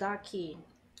little ducky.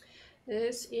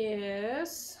 This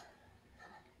is,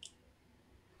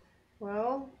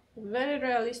 well, very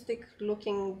realistic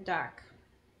looking duck.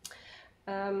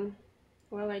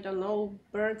 Well, I don't know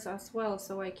birds as well,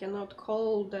 so I cannot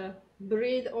call the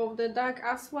breed of the duck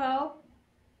as well.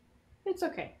 It's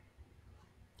okay.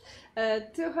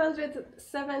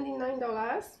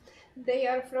 $279. They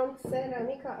are from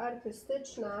Ceramika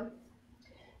Artystyczna.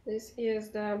 This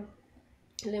is the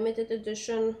limited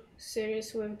edition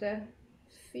series with the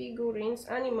figurines,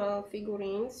 animal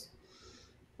figurines.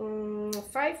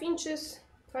 5 inches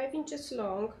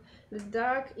long. The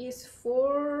duck is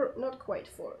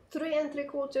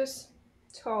 3.75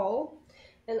 tall,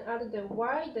 and at the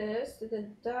widest the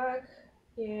duck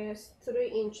is 3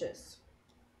 inches.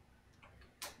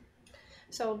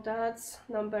 So that's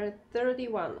number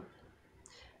 31.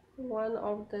 One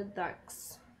of the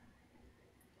ducks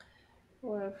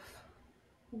with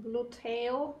blue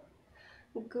tail,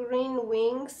 green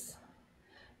wings,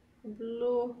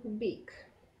 blue beak.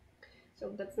 So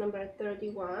that's number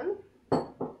 31.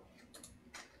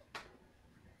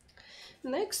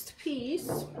 Next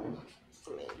piece,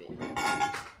 maybe.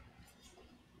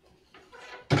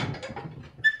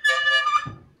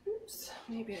 Oops,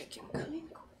 maybe I can clean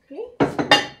quickly.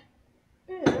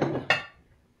 And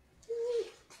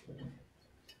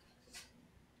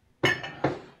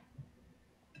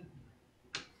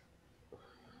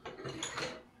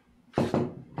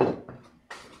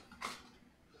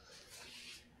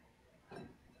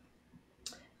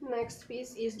next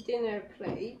piece is dinner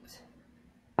plate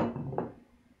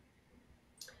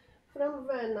from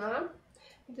Vena.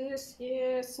 This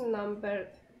is number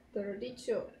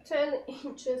 32, 10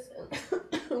 inches and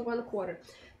 1/4.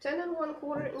 10 and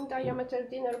 1/4 in diameter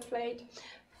dinner plate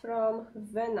from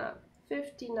Vena,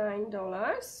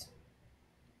 $59.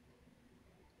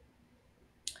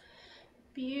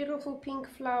 Beautiful pink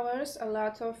flowers, a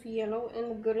lot of yellow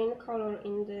and green color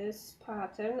in this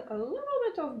pattern, a little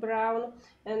bit of brown,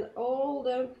 and all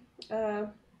the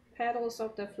petals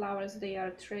of the flowers, they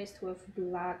are traced with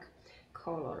black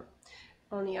color.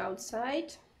 On the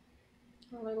outside,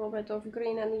 a little bit of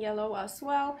green and yellow as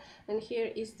well, and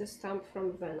here is the stamp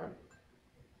from Vena.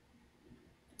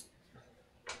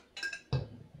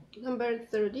 Number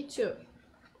 32.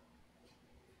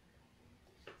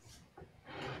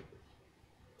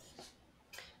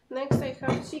 Next I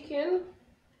have chicken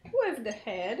with the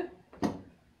head.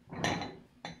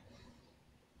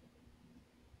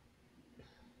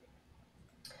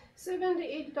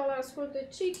 $78 for the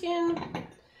chicken.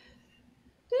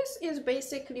 This is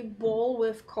basically bowl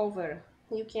with cover.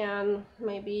 You can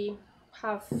maybe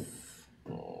have,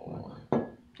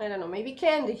 I don't know, maybe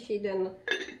candy hidden.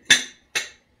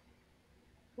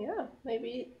 Yeah,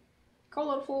 maybe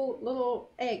colorful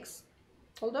little eggs.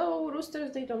 Although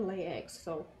roosters, they don't lay eggs,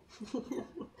 so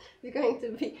it's going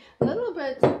to be a little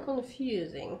bit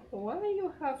confusing. Why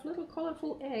you have little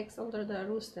colorful eggs under the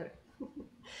rooster?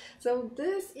 So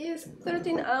this is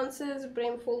 13 ounces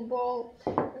brimful bowl.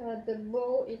 The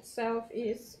bowl itself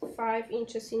is 5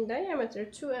 inches in diameter,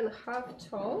 2.5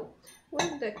 tall,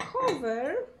 with the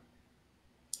cover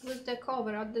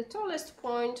at the tallest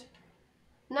point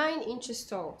 9 inches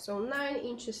tall. So 9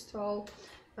 inches tall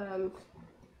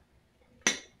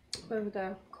with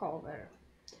the cover.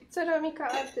 Ceramika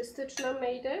Artystyczna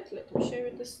made it. Let me show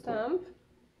you the stamp.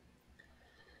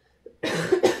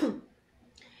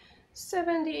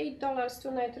 $78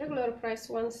 tonight, regular price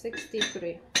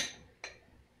 $163.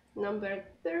 Number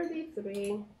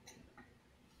 33.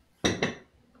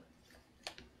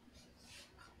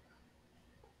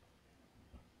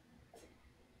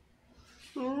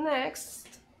 Next,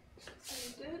 I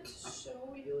did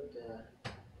show you the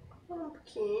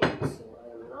pumpkin, so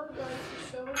I'm not going to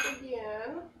show it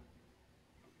again.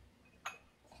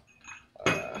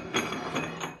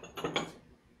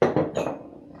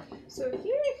 So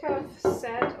here we have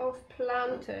set of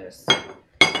planters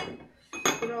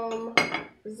from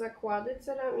zakłady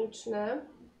ceramiczne,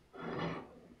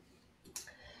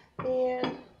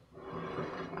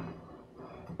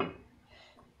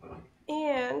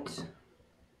 and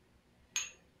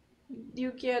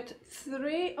you get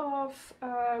 3 of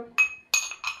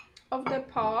the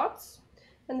pots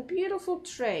and beautiful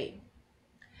tray.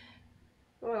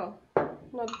 Well,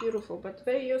 not beautiful, but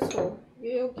very useful.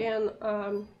 You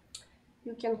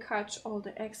can catch all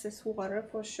the excess water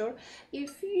for sure.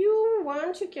 If you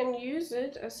want, you can use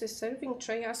it as a serving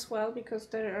tray as well, because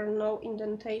there are no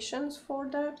indentations for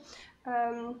the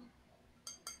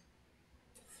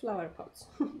flower pots.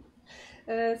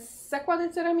 Zakłady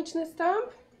ceramiczne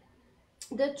stamp.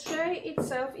 The tray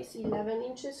itself is 11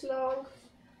 inches long,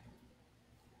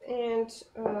 and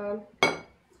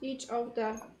each of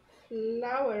the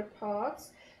flower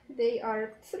pots, they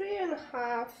are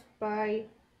 3.5 by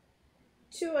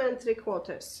 2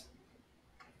 3/4.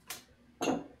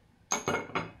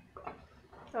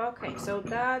 Okay, so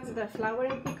that's the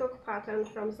flowering peacock pattern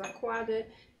from Zakłady.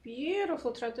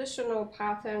 Beautiful traditional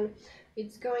pattern.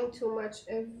 It's going to match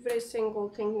every single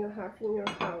thing you have in your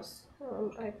house.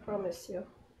 I promise you.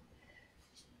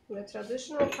 The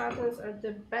traditional patterns are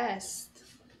the best.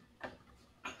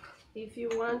 If you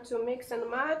want to mix and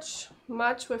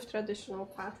match with traditional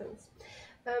patterns.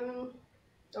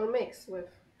 Or mix with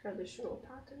traditional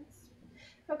patterns.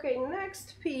 Okay,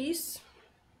 next piece.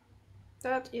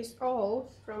 That is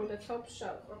all from the top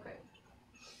shelf. Okay.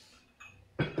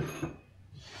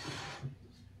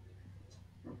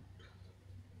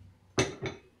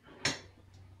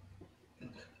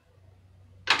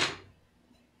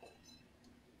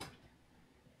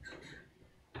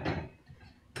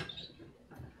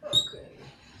 Okay.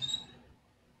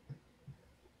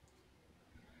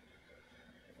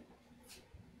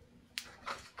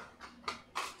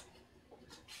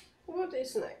 What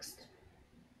is next?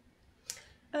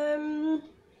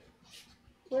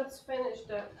 Let's finish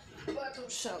the bottom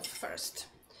shelf first,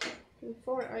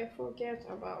 before I forget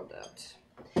about that.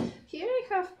 Here I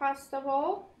have pasta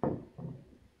bowl.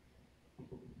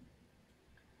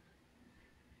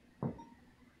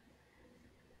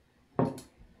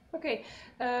 Okay,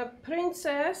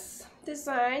 princess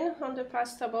design on the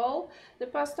pasta bowl. The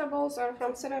pasta bowls are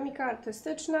from Ceramika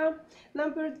Artystyczna.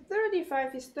 Number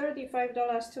 35 is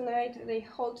 $35 tonight. They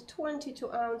hold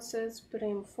 22 ounces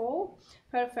brimful.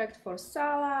 Perfect for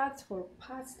salads, for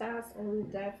pastas,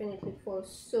 and definitely for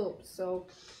soup. So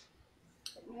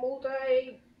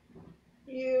multi-use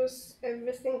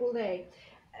every single day.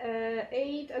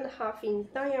 8.5 in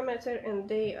diameter, and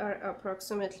they are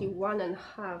approximately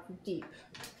 1.5 deep.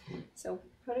 So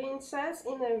princess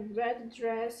in a red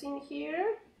dress in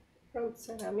here from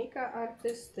Ceramika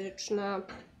Artystyczna.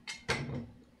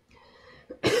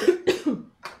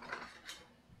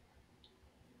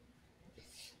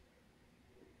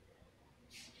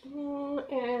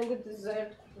 And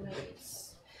dessert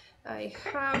plates. I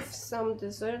have some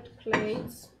dessert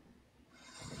plates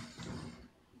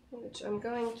which I'm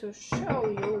going to show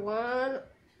you one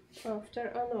after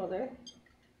another,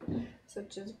 so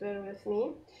just bear with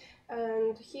me.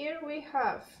 And here we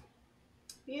have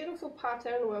beautiful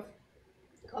pattern with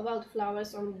cobalt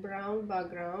flowers on brown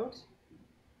background,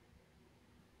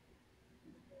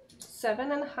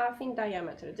 7.5 in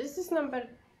diameter. This is number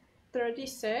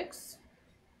 36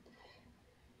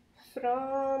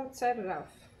 from Cerraf.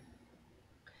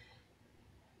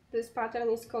 This pattern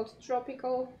is called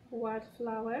Tropical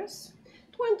Wildflowers.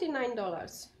 $29,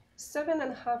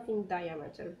 7.5 in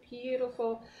diameter.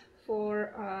 Beautiful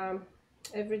for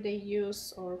everyday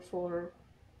use or for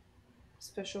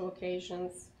special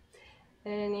occasions.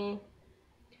 Any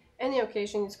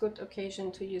occasion is good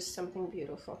occasion to use something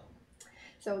beautiful.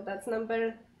 So that's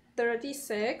number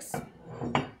 36.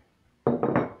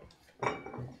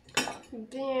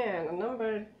 Then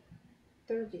number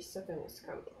 37 is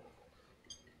coming.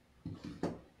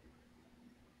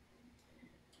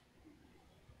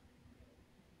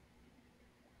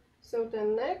 So the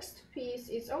next piece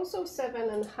is also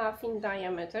 7.5 in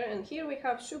diameter, and here we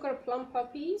have sugar plum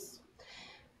poppies,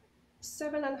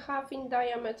 7.5 in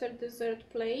diameter dessert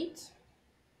plate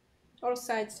or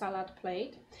side salad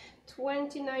plate,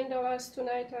 $29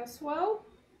 tonight as well.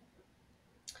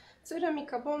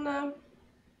 Ceramika Bona,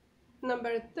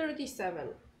 number 37.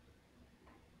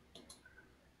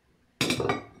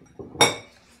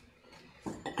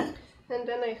 And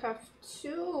then I have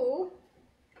two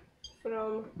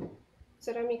from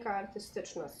Ceramika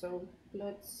artystyczna. So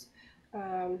let's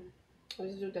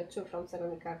do the two from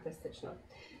Ceramika artystyczna.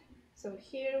 So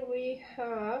here we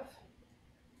have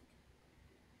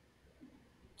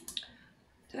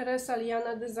Teresa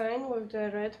Liana design with the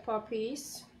red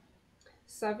poppies,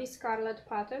 Savvy Scarlet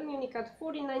pattern, Unicat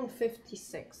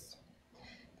 4956.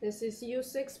 This is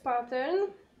U6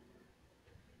 pattern,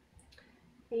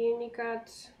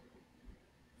 Unicat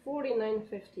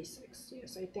 4956.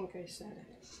 Yes, I think I said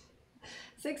it.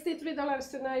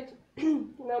 $63 tonight,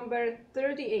 number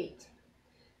 38.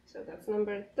 So that's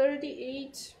number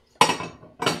 38.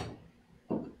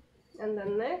 And the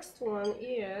next one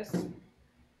is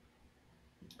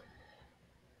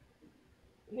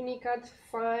Unicat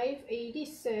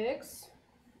 586.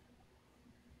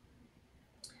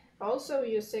 Also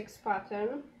U6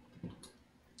 pattern.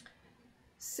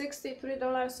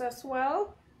 $63 as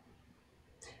well.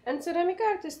 And Ceramika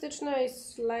artystyczna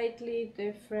is slightly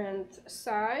different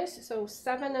size, so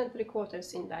 7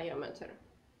 3/4 in diameter.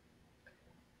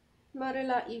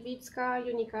 Maryla Iwicka,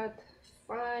 Unicat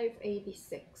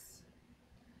 586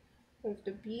 with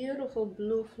the beautiful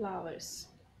blue flowers.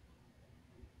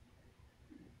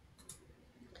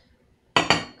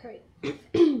 Okay.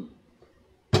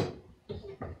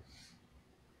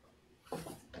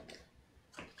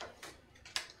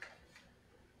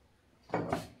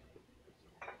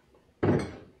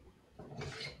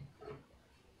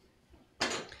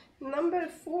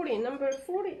 Number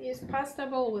 40 is pasta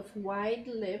ball with wide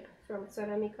lip from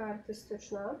Ceramika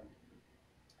artystyczna.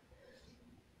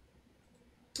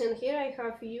 And here I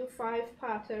have U5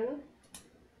 pattern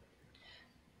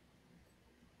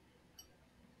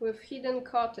with hidden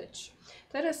cottage.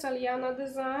 Teresa Liana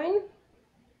design,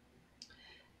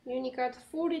 Unicat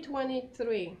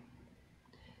 4023.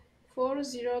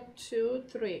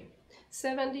 4023.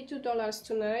 $72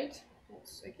 tonight.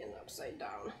 That's again upside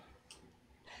down.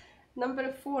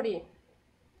 Number 40.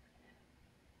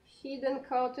 Hidden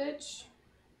cottage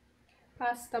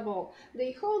pasta ball.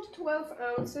 They hold 12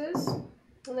 ounces.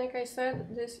 Like I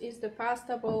said, this is the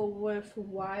pasta bowl with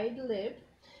wide lip.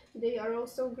 They are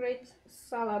also great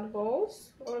salad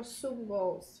bowls or soup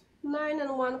bowls. 9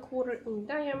 1/4 in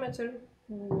diameter,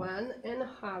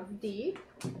 1.5 deep.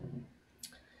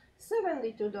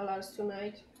 $72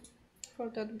 tonight for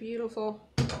that beautiful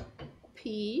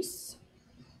piece.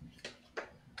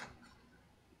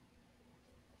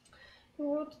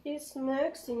 What is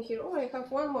next in here? Oh, I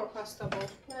have one more pasta bowl.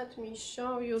 Let me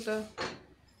show you the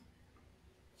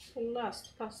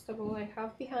last pasta bowl I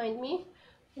have behind me,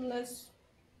 unless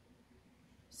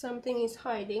something is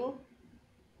hiding,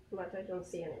 but I don't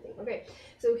see anything. Okay,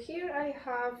 so here I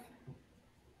have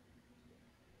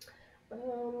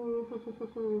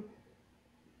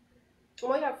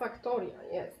Moja Factoria.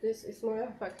 Yes, this is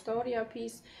Moja Factoria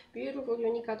piece, beautiful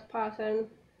Unicat pattern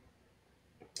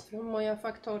from Moja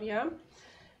Factoria.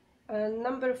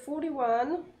 Number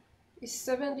 41 is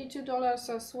 $72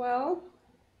 as well.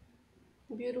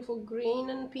 Beautiful green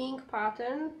and pink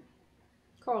pattern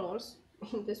colors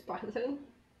in this pattern.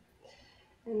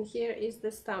 And here is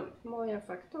the stamp, Moja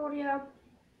Factoria.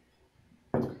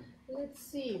 Let's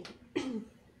see.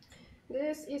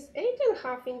 This is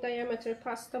 8.5 in diameter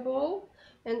pasta bowl,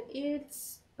 and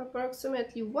it's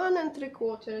approximately 1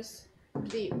 3/4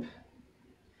 deep.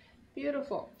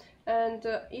 Beautiful. And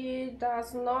it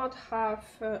does not have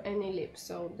any lip,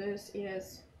 so this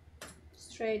is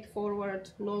straightforward,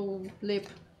 no lip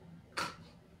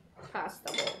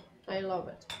pasta bowl. I love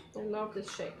it. I love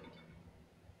this shape.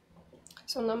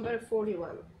 So number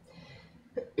 41.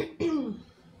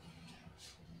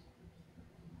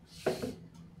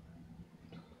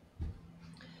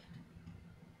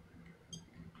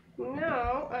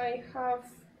 Now I have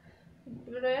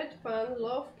bread pan,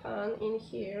 love pan in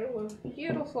here with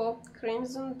beautiful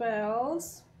crimson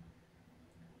bells.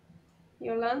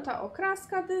 Jolanta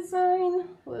Okraska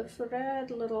design with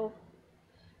red little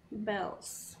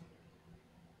bells.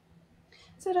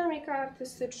 Ceramika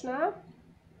artystyczna.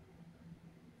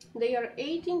 They are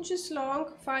 8 inches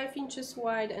long, 5 inches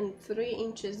wide and 3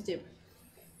 inches deep.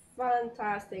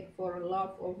 Fantastic for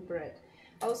love of bread.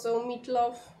 Also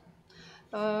meatloaf,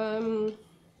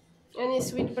 any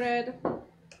sweet bread,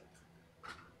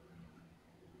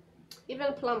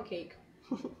 even plum cake.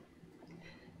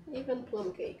 Even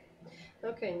plum cake.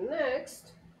 Okay,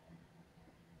 next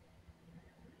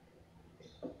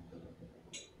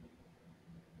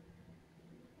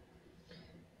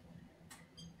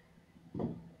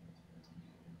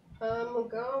I'm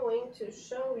going to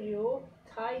show you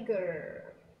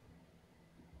tiger.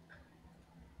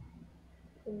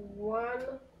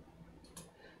 One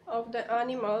of the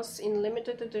animals in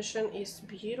limited edition is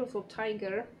beautiful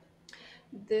tiger.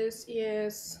 This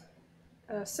is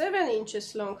a 7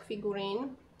 inches long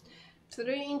figurine,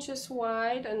 3 inches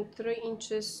wide and 3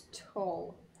 inches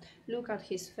tall. Look at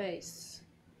his face.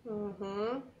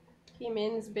 He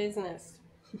means business.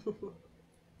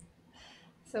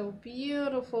 So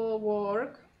beautiful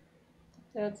work.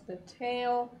 That's the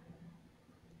tail.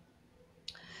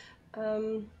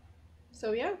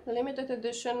 So yeah, limited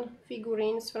edition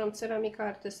figurines from Ceramika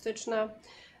Artystyczna,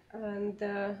 and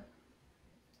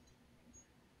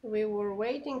we were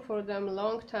waiting for them a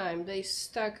long time. They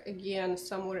stuck again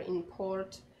somewhere in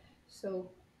port,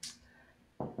 so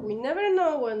we never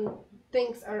know when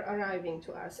things are arriving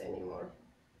to us anymore.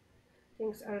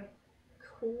 Things are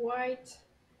quite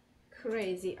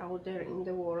crazy out there in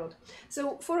the world.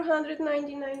 So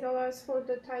 $499 for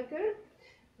the tiger,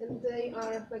 and they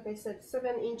are, like I said,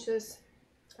 7 inches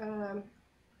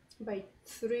by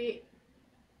 3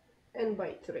 and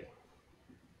by 3.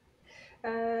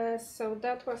 So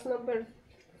that was number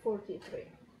 43.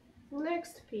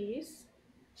 Next piece.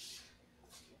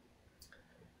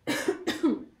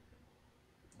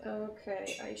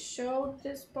 Okay, I showed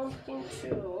this pumpkin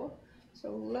too,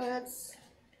 so let's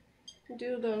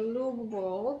do the loop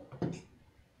ball.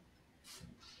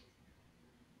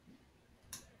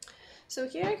 So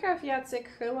here I have Jacek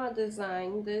Chyła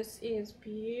design. This is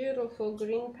beautiful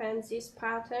green pansies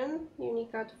pattern,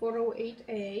 Unicat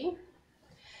 408A.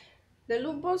 The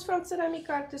loop balls from Ceramika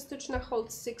Artystyczna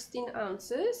hold 16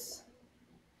 ounces.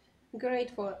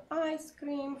 Great for ice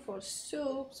cream, for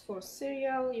soups, for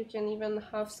cereal. You can even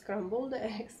have scrambled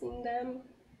eggs in them.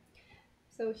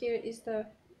 So here is the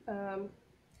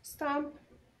stamp.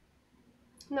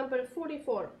 Number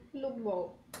 44, loop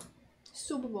ball,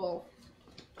 soup ball.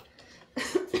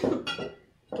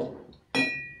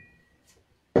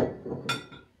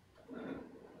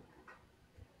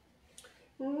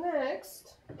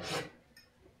 Next,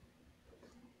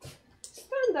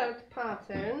 standard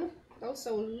pattern,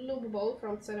 also loop ball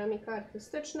from Ceramika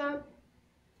Artystyczna,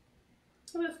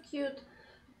 with cute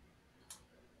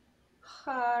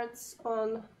hearts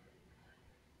on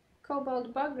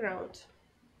cobalt background.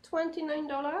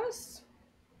 $29.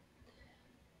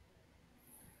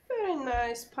 Very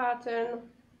nice pattern,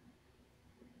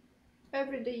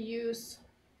 everyday use.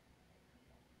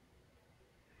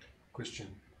 Question: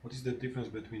 what is the difference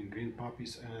between green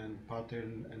puppies and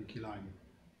pattern and key lime?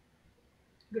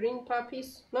 Green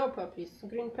puppies? No puppies,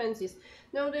 green pansies.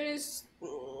 No, there is,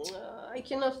 I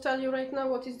cannot tell you right now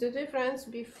what is the difference.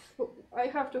 Before I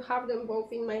have to have them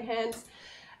both in my hands.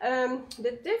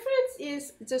 The difference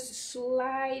is just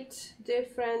slight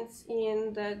difference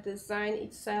in the design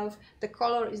itself. The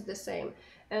color is the same,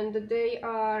 and they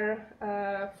are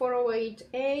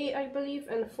 408A, I believe,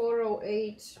 and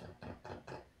 408D,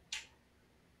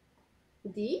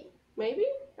 maybe.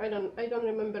 I don't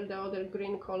remember the other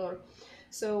green color.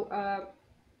 So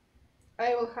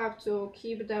I will have to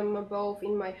keep them both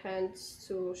in my hands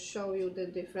to show you the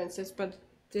differences, but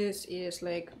this is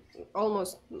like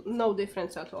almost no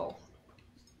difference at all.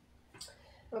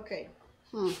 Okay.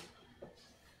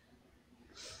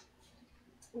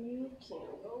 You can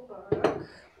go back.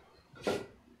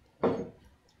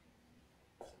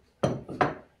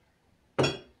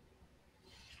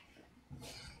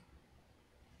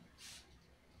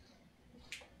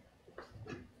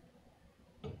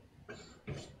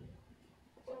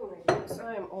 Oh my goodness,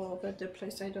 I am all over the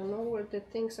place. I don't know where the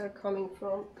things are coming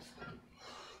from.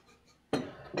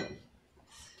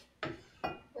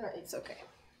 It's okay.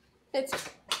 It's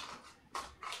okay.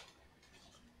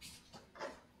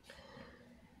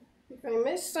 If I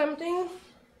miss something,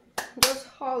 just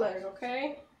holler,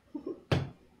 okay?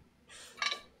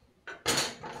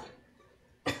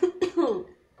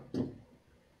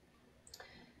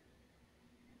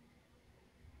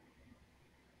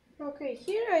 Okay,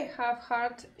 here I have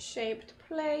heart-shaped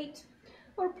plate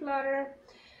or platter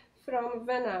from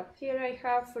Vena. Here I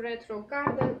have retro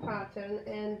garden pattern,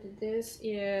 and this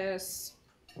is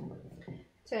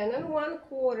 10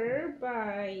 1/4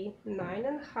 by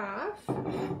 9.5,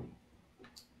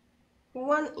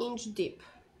 1 inch deep,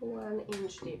 1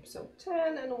 inch deep. So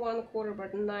 10 1/4 by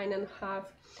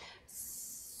 9.5.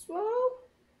 Well,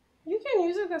 you can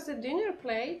use it as a dinner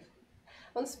plate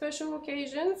on special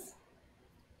occasions.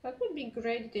 That would be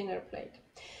great dinner plate.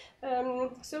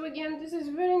 So again, this is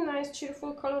very nice,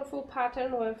 cheerful, colorful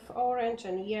pattern with orange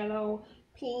and yellow,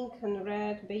 pink and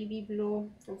red, baby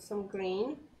blue, and some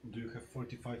green. Do you have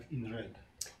 45 in red?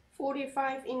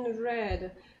 45 in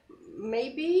red,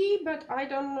 maybe, but I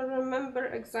don't remember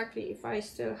exactly if I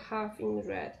still have in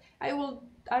red. I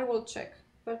will check.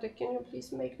 But can you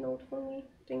please make note for me?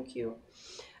 Thank you.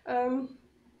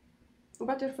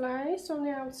 butterflies on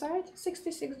the outside,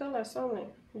 $66 only.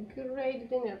 Great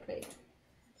dinner plate.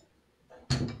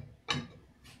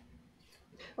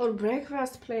 Or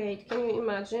breakfast plate. Can you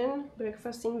imagine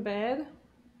breakfast in bed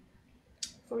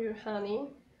for your honey?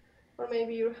 Or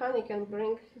maybe your honey can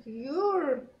bring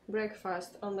your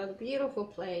breakfast on that beautiful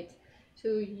plate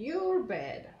to your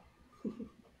bed.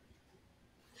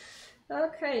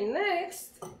 Okay,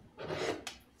 next.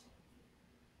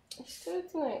 Is it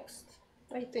next?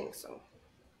 I think so.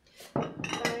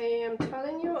 I am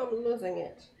telling you, I'm losing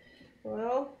it.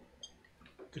 Well,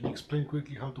 can you explain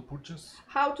quickly how to purchase?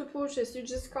 How to purchase? You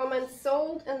just comment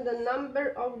sold and the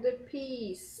number of the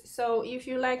piece. So if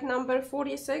you like number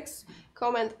 46,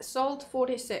 comment sold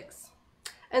 46.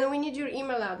 And we need your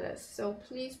email address. So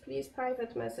please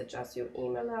private message us your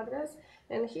email address.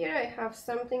 And here I have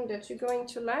something that you're going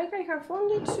to like. I have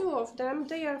only 2 of them.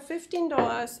 They are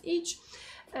 $15 each.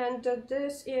 And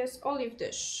this is olive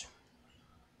dish.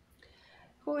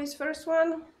 Who is first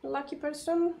one? Lucky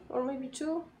person, or maybe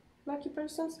 2 lucky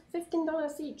persons?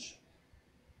 $15 each.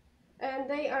 And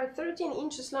they are 13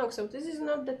 inches long, so this is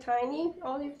not the tiny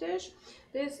olive dish.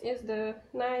 This is the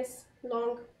nice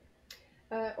long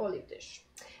olive dish.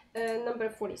 Number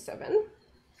 47.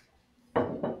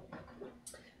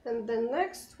 And the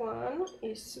next one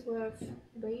is with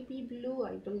baby blue,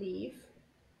 I believe.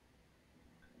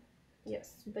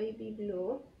 Yes, baby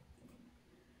blue.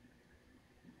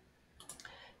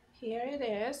 Here it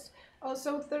is.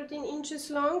 Also 13 inches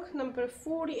long, number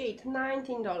 48,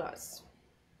 $19.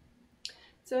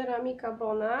 Ceramica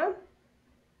Bona.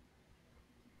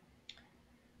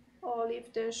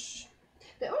 Olive dish.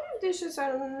 The olive dishes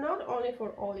are not only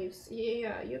for olives.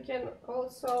 Yeah, you can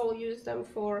also use them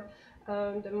for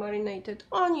the marinated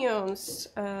onions,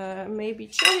 maybe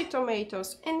cherry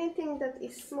tomatoes, anything that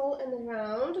is small and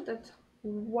round that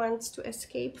wants to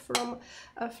escape from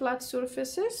flat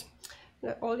surfaces.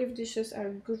 The olive dishes are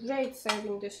great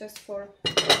serving dishes for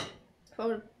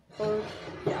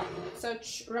yeah,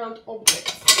 such round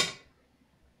objects.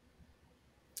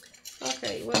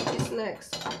 Okay, what is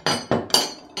next?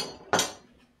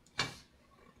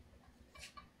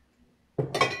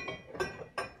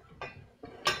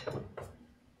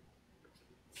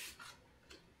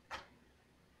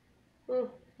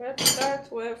 Let's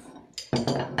start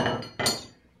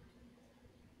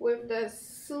with the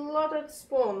slotted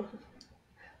spoon,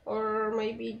 or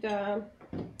maybe the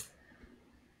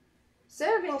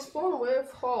serving spoon with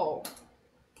hole.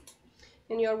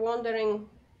 And you're wondering,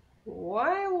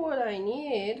 why would I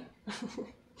need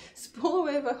spoon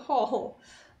with a hole?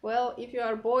 Well, if you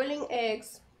are boiling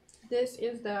eggs, this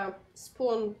is the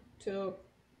spoon to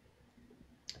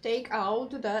take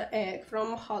out the egg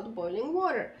from hot boiling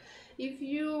water. If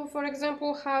you, for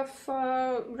example, have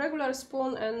a regular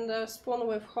spoon and a spoon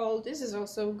with hole, this is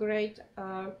also great,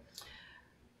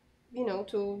 you know,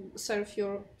 to serve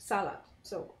your salad.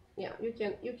 So yeah, you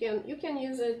can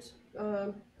use it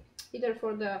either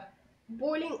for the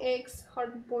boiling eggs,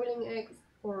 hard boiling eggs,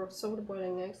 or soft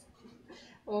boiling eggs,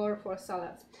 or for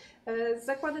salads.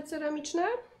 Zakłady ceramiczne,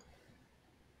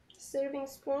 serving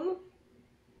spoon.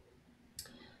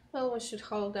 Well, we should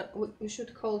call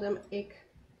them egg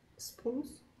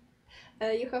spoons.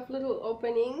 You have little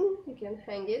opening, you can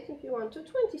hang it if you want to.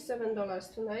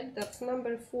 $27 tonight. That's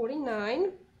number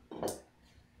 49.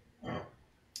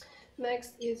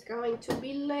 Next is going to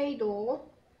be ladle.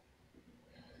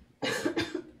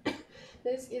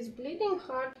 This is bleeding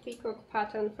heart peacock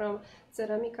pattern from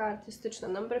Ceramika Artystyczna,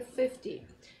 number 50.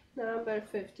 Number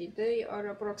 50. They are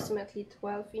approximately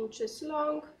 12 inches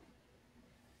long.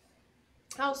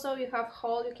 Also, you have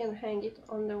hole, you can hang it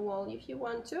on the wall if you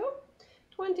want to.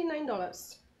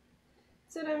 $29.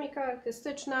 Ceramika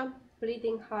Artystyczna,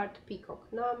 bleeding heart peacock,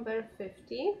 number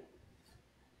 50.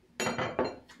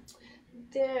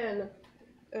 Then,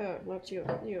 not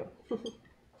you,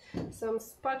 some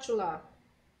spatula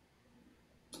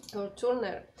or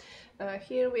turner.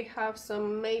 Here we have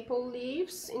some maple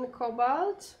leaves in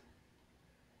cobalt,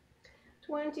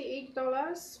 $28.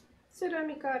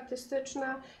 Ceramika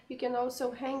Artystyczna, you can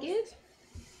also hang it,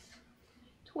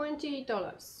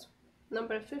 $28.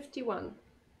 Number 51.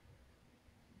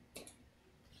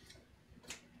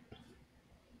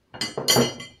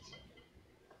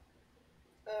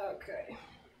 Okay.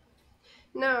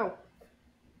 Now,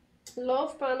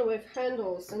 love pan with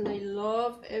handles, and I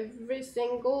love every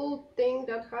single thing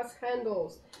that has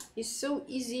handles. It's so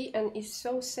easy and it's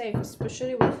so safe,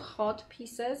 especially with hot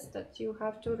pieces that you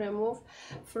have to remove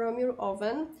from your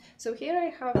oven. So here I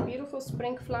have beautiful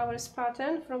spring flowers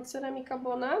pattern from Ceramika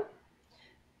Bona.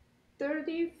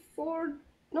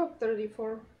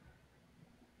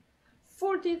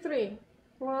 43.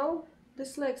 Well,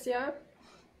 dyslexia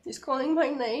is calling my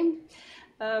name.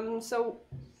 So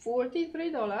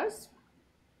 $43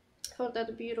 for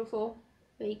that beautiful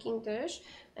baking dish.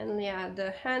 And yeah,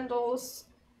 the handles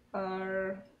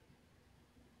are,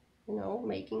 you know,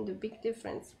 making the big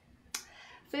difference.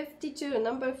 52,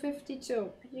 number 52,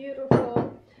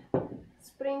 beautiful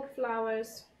spring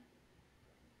flowers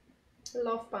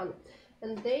love pan.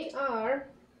 And they are,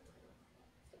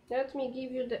 let me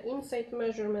give you the inside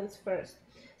measurements first.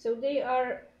 So they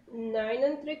are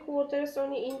 9 3/4 on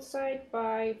the inside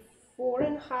by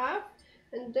 4.5,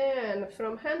 and then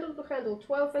from handle to handle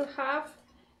 12.5,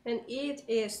 and it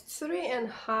is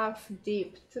 3.5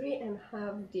 deep.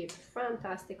 3.5 deep.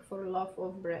 Fantastic for loaf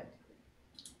of bread.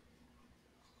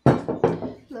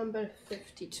 Number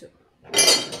 52.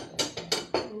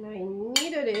 And I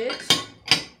needed it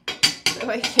so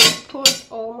I can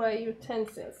put all my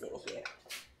utensils in here.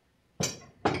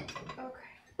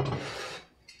 Okay.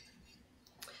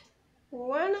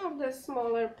 One of the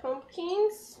smaller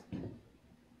pumpkins.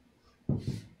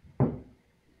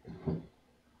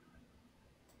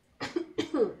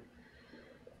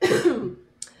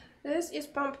 This is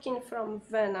pumpkin from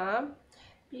Vena.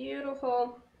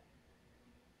 Beautiful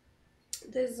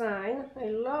design. I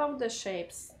love the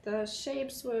shapes. The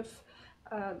shapes with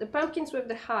the pumpkins with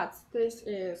the hats. This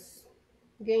is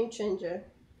game changer.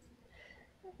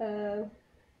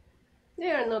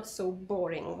 They are not so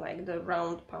boring like the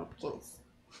round pumpkins.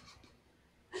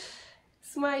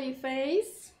 Smiley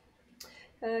face.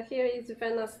 Here is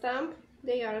Vena stamp.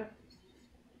 They are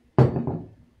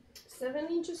 7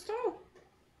 inches tall.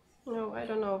 No, I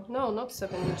don't know. No, not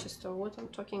 7 inches tall. What I'm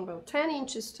talking about? 10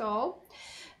 inches tall.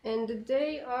 And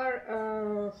they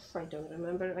are, I don't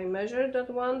remember. I measured that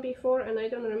one before and I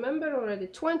don't remember already.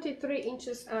 23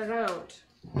 inches around.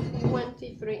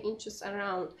 23 inches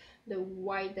around the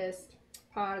widest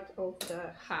part of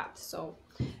the hat. So,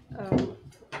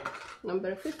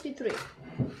 number 53.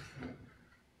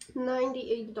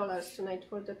 $98 tonight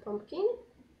for the pumpkin.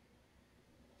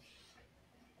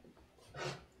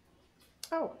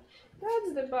 Oh,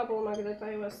 that's the bubble mug that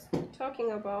I was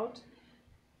talking about.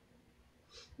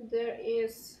 There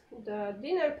is the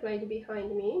dinner plate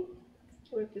behind me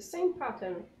with the same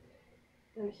pattern.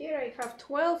 And here I have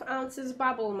 12 ounces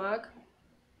bubble mug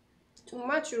to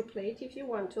match your plate if you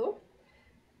want to.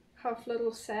 Half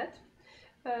little set.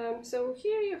 So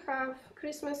here you have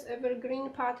Christmas evergreen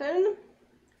pattern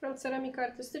from Ceramika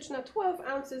Artystyczna, 12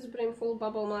 ounces brimful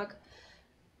bubble mug,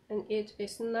 and it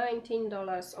is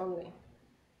 $19 only.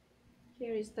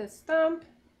 Here is the stamp,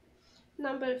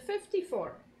 number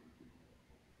 54.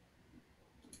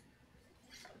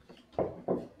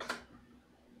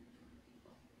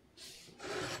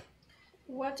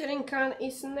 Watering can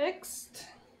is next.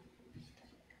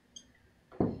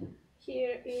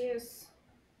 Here is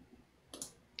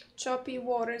Choppy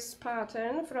Waters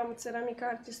pattern from Ceramika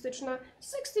Artystyczna,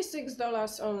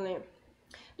 $66 only.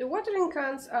 The watering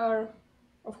cans are,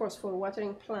 of course, for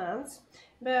watering plants,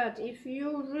 but if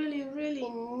you really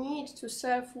need to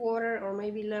serve water or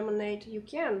maybe lemonade, you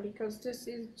can, because this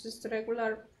is just a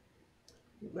regular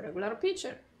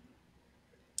pitcher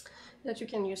that you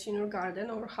can use in your garden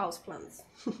or house plants.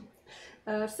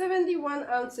 71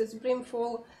 ounces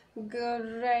brimful,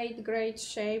 great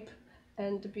shape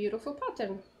and beautiful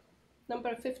pattern.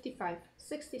 Number 55,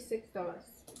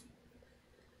 $66.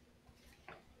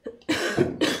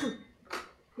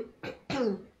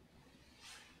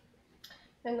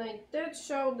 And I did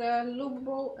show the loop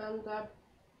bowl and the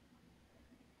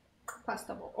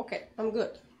pasta bowl. Okay, I'm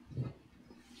good.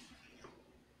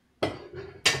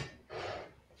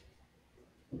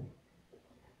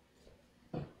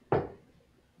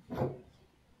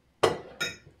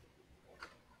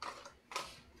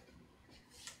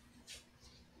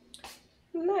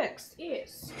 Next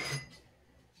is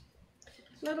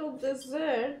little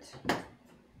dessert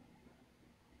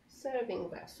serving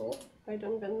vessel. I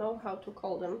don't even know how to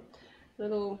call them.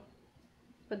 Little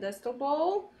pedestal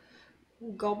bowl,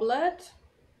 goblet.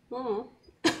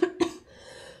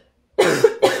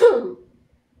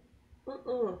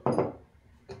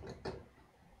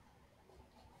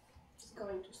 It's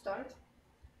going to start.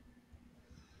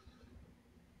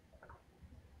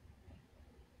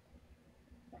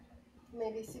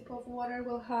 Maybe a sip of water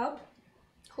will help.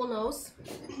 Who knows?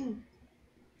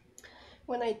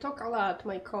 When I talk a lot,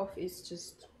 my cough is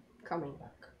just coming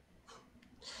back.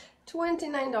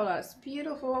 $29.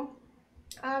 Beautiful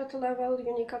art level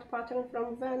unicut pattern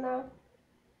from Vena.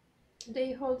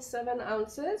 They hold 7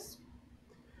 ounces.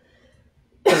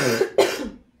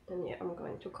 And yeah, I'm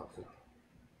going to cough now.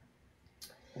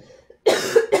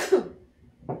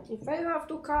 If I have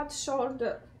to cut short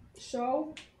the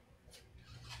show,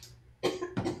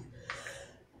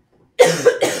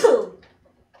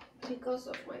 because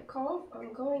of my cough,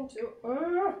 I'm going to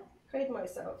hate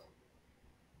myself.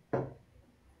 Na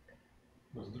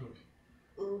zdrowie.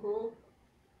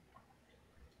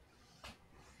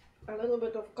 A little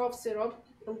bit of cough syrup,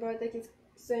 and Bartek is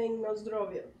saying na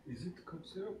zdrowie. Is it cough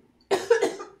syrup?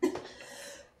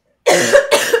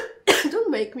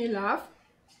 Don't make me laugh.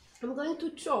 I'm going to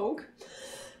choke.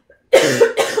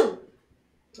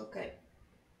 Okay.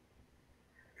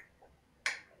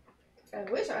 I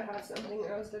wish I had something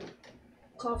else than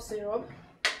cough syrup.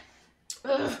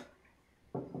 Ugh.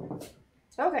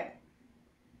 Okay.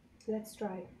 Let's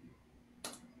try.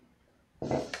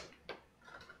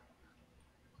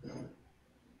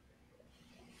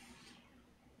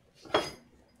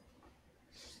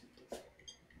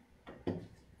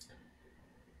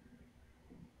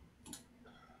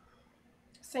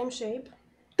 Same shape.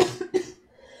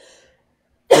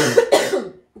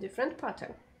 Different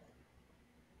pattern.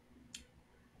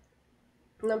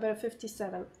 Number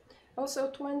 57.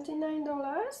 Also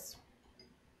 $29.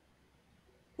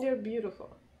 They're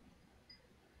beautiful.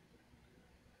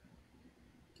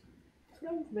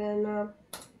 From Vienna.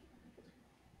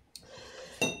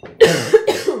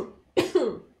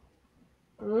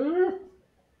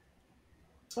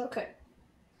 Okay.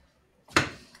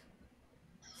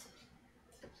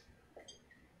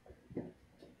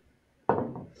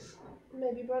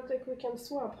 Maybe Bartek we can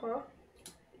swap, huh?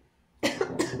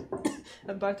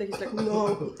 And Bartek is like,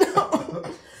 no.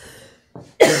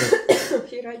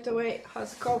 He right away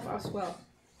has cough as well.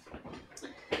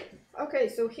 Okay,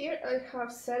 so here I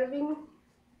have serving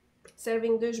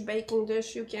dish, baking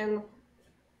dish. You can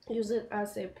use it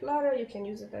as a platter, you can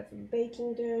use it as a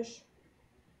baking dish,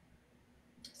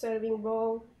 serving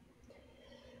bowl.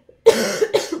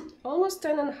 Almost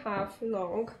 10.5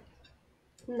 long,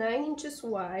 9 inches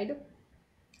wide,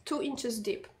 2 inches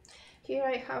deep. Here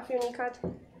I have Unicat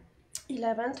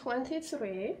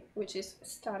 1123, which is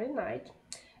Starry Night.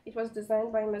 It was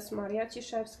designed by Miss Maria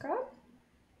Ciszewska.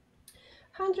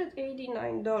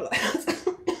 $189.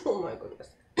 Oh my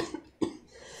goodness.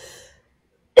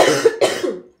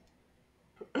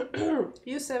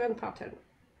 U7 pattern.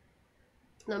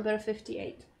 Number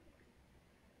 58.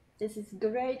 This is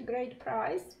great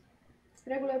price.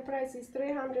 Regular price is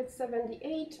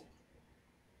 $378.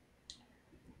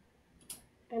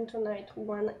 And tonight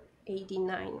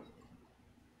 $189.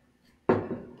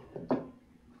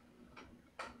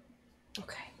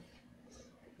 Okay.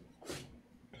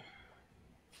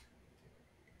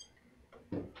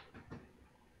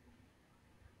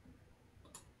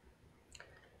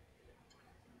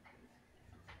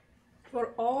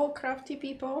 For all crafty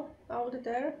people out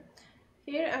there,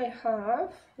 here I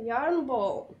have yarn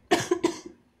ball.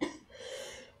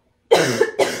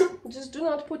 Just do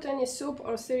not put any soup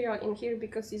or cereal in here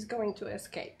because it's going to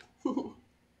escape.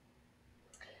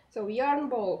 So yarn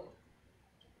ball,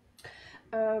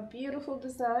 beautiful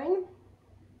design,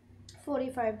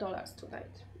 $45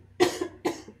 tonight.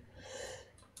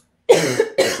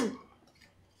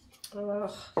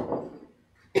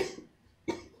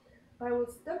 I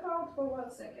will step out for 1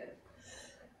 second.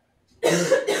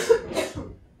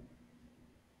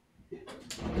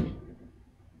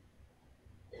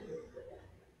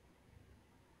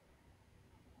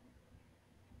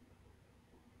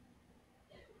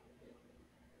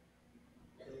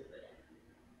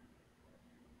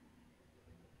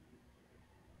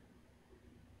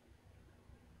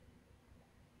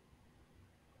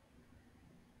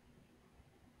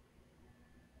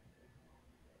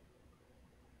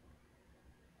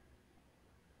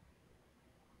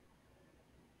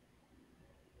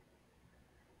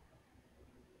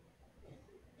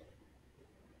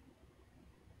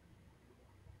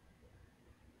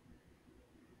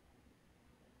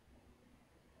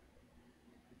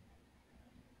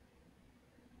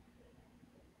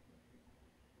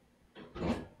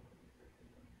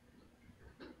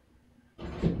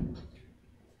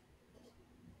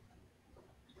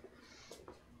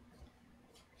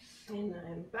 And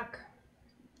I'm back.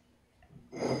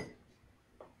 Did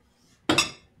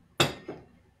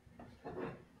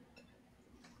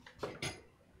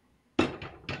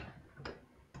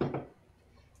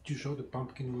you show the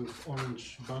pumpkin with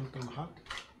orange band on hat?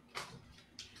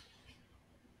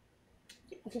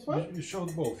 This one? You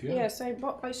showed both, yeah? Yes, I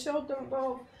showed them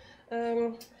both.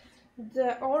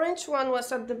 The orange one was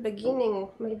at the beginning,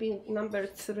 maybe number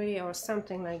 3 or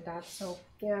something like that. So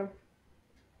yeah,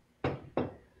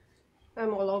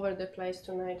 I'm all over the place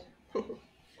tonight.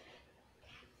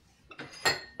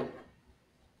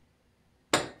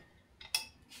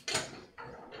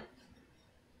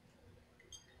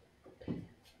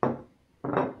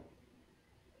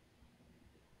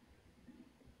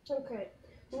 Okay,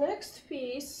 Next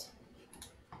piece,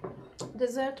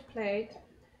 dessert plate,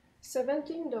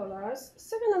 $17,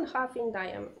 7.5 in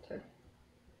diameter.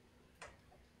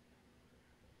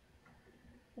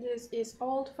 This is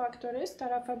Old Factory,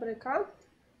 Stara Fabryka.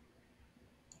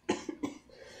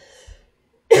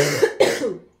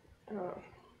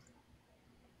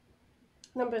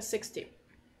 Number 60.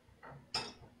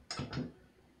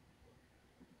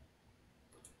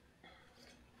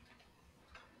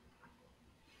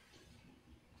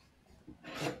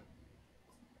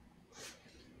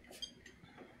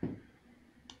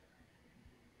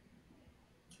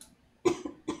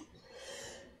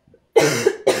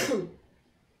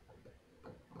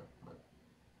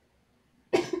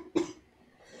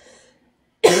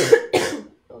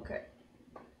 Okay.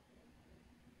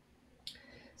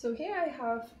 So here I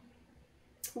have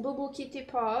Boo Boo Kitty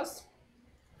paws,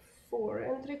 4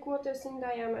 3/4 in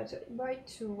diameter by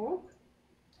 2,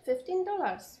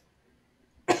 $15.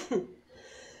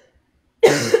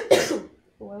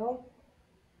 Well,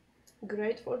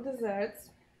 great for desserts.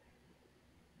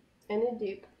 Any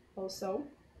dip also.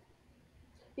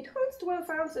 It holds 12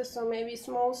 ounces, so maybe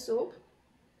small soup.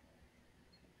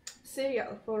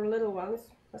 Cereal for little ones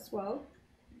as well.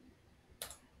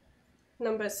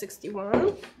 Number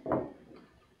 61.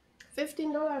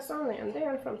 $15 only, and they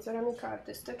are from Ceramika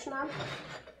Artystyczna.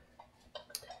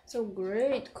 So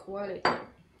great quality.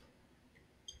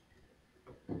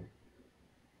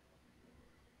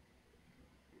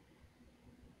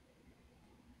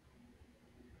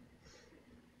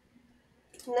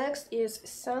 Next is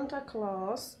Santa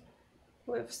Claus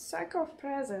with sack of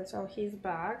presents on his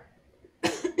back.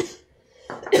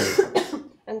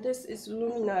 And this is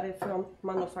luminary from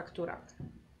Manufaktura.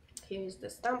 Here is the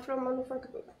stamp from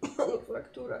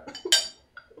Manufaktura.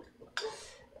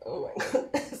 Oh my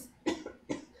goodness.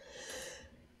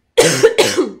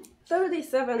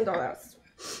 $37.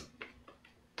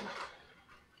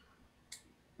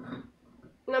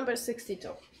 Number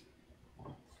 62.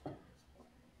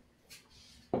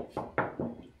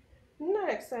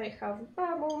 Next I have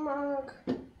bubble mug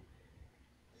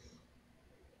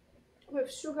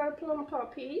with sugar plum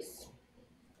poppies.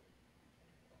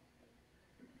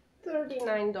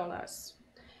 $39.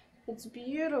 It's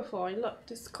beautiful. I love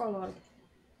this color.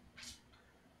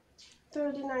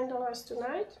 $39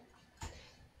 tonight.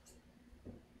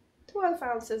 12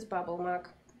 ounces bubble mug.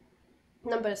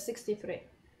 Number 63.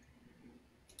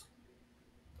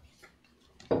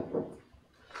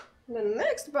 The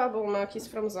next bubble mug is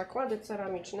from Zakłady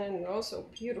Ceramiczne, and also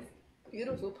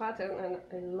beautiful pattern, and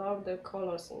I love the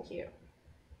colors in here.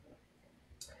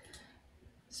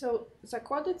 So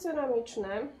Zakłady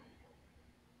Ceramiczne,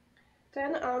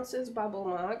 10 ounces bubble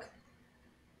mug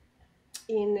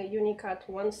in Unicat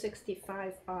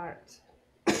 165 art.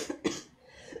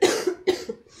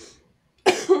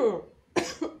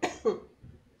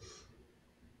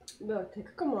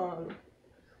 Bartek, come on.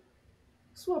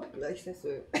 Swap places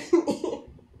with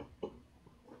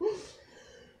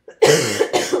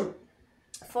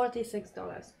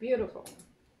 $46. Beautiful.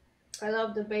 I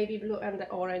love the baby blue and the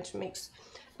orange mix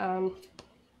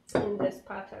in this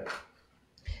pattern.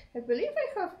 I believe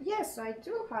I have, yes, I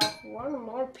do have one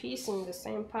more piece in the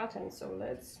same pattern, so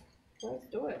let's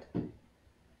do it.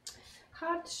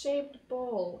 Heart-shaped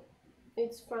bowl.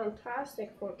 It's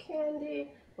fantastic for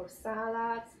candy, for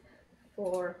salads,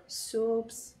 for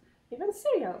soups, even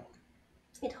cereal.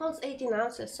 It holds 18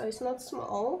 ounces, so it's not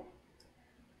small.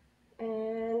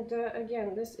 And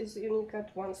again, this is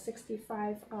Unicat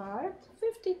 165 art,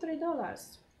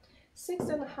 $53.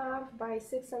 6.5 by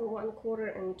 6 1/4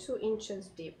 and 2 inches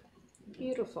deep.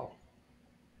 Beautiful.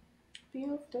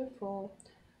 Beautiful.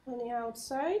 On the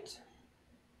outside.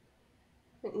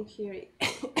 And here,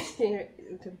 here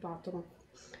is the bottom.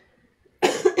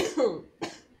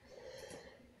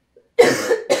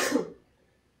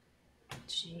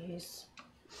 Jeez.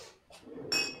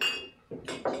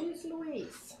 Jeez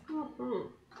Louise.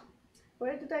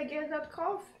 Where did I get that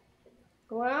cough?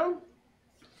 Well,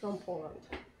 from Poland.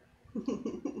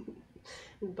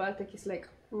 Bartek is like,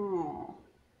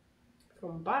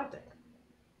 from Bartek.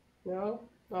 No,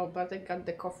 Bartek got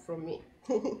the cough from me.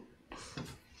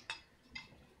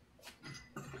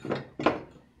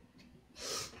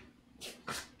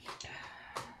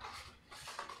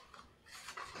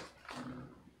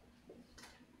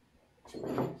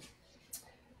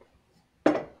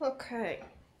 Okay,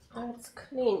 let's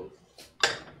clean.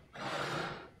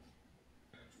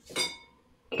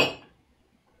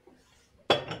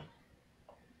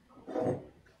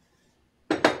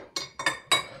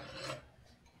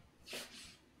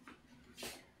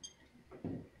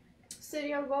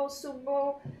 Cereal bowl, soup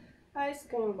bowl, ice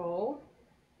cream bowl.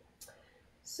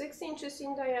 6 inches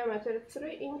in diameter,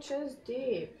 3 inches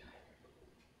deep.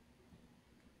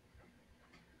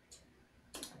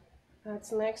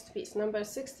 That's next piece, number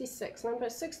 66. Number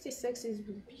 66 is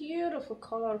beautiful,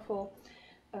 colorful,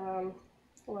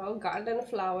 well, garden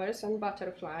flowers and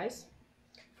butterflies.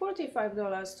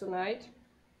 $45 tonight.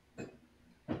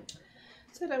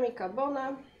 Ceramica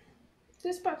Bona.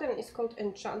 This pattern is called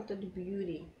Enchanted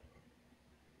Beauty.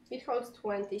 It holds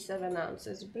 27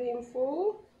 ounces.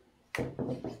 Brimful.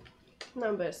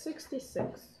 Number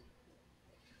 66.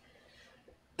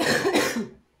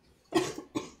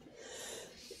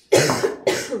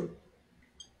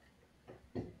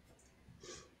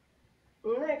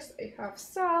 Next I have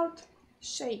salt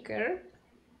shaker,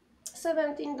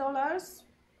 $17,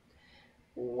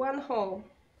 one hole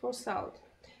for salt.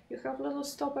 You have little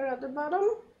stopper at the bottom,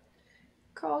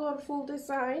 colorful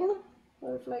design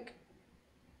with like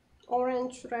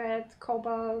orange, red,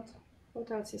 cobalt,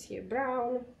 what else is here,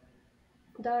 brown,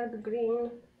 dark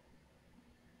green,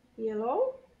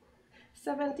 yellow.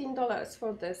 $17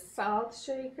 for the salt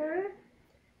shaker,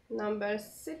 number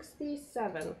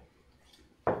 67.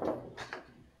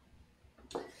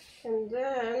 And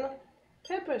then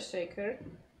pepper shaker,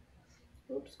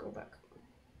 oops, go back.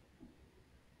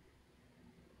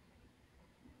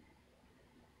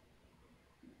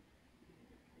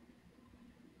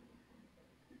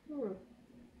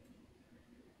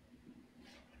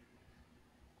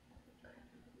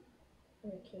 I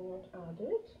cannot add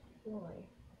it, why?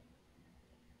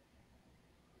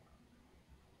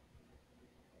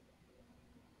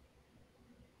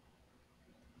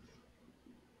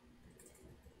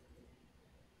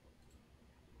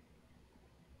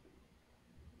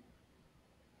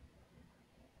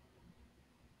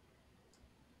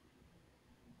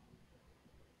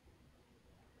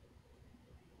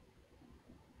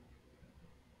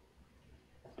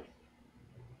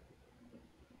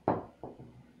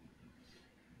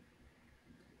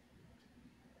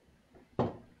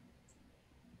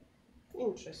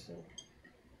 Interesting.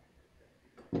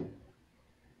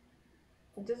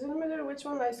 It doesn't matter which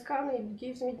one I scan, it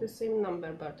gives me the same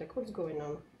number, Bartek. What's going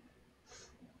on?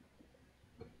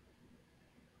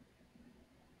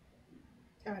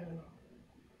 I don't know.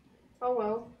 Oh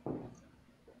well.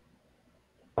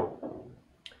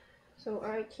 So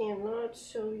I cannot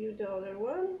show you the other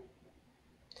one.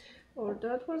 Or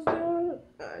that was the one?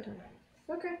 I don't know.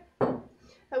 Okay.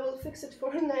 I will fix it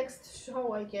for next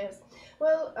show, I guess.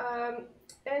 Well,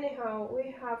 anyhow,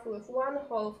 we have with one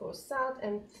hole for salt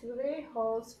and 3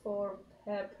 holes for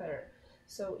pepper.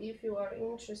 So if you are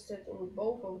interested in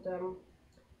both of them,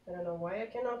 I don't know why I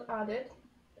cannot add it,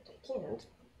 but I can't.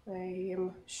 I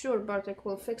am sure Bartek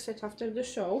will fix it after the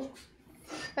show.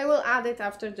 I will add it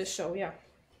after the show, yeah,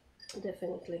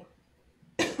 definitely.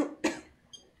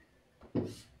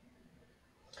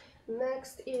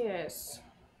 Next is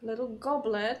little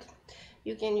goblet.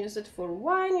 You can use it for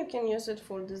wine, you can use it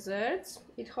for desserts.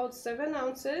 It holds 7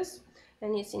 ounces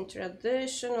and it's in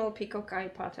traditional peacock eye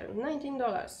pattern.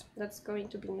 $19. That's going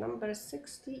to be number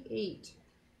 68.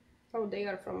 Oh, they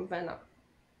are from Vena.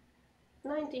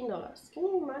 $19. Can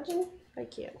you imagine? I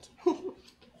can't.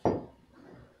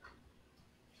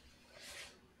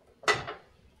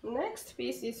 Next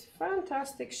piece is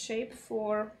fantastic shape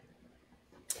for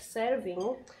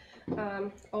serving.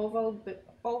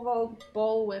 Oval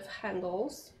bowl with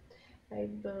handles. I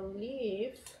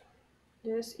believe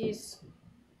this is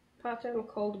pattern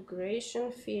called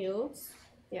Gratian Fields.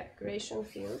 Yeah, Gratian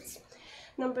Fields.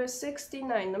 Number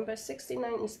 69. Number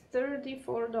 69 is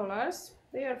 $34.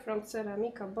 They are from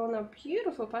Ceramica Bona.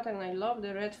 Beautiful pattern. I love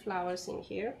the red flowers in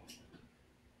here.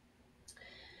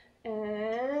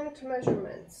 And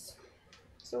measurements.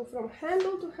 So from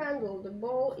handle to handle, the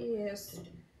bowl is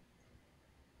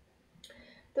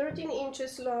 13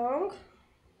 inches long,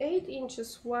 8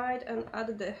 inches wide, and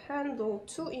at the handle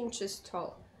 2 inches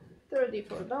tall.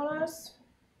 $34.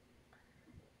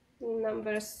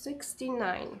 Number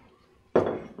 69.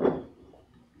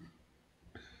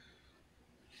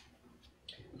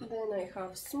 Then I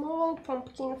have small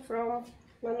pumpkin from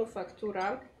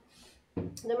Manufaktura.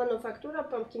 The Manufaktura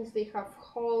pumpkins, they have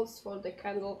holes for the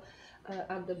candle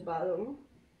at the bottom.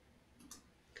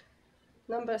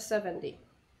 Number 70.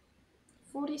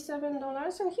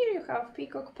 $47. And here you have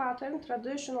peacock pattern,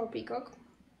 traditional peacock.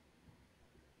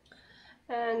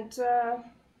 And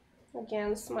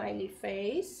again, smiley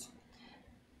face.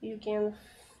 You can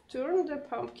turn the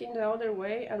pumpkin the other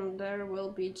way and there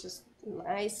will be just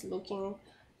nice looking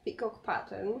peacock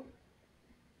pattern.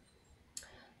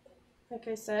 Like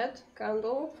I said,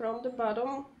 candle from the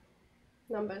bottom,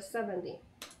 number 70.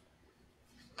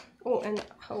 Oh, and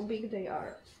how big they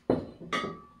are.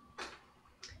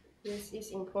 This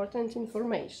is important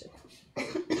information.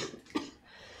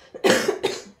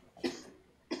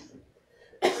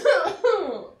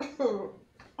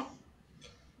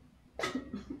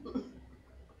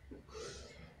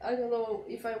 I don't know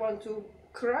if I want to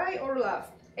cry or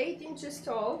laugh. 8 inches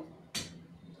tall,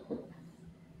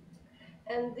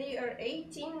 and they are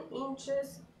 18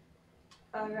 inches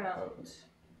around.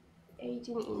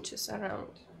 18 inches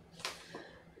around.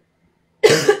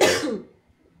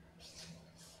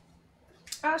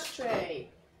 Ashtray.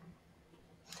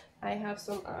 I have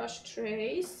some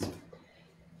ashtrays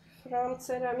from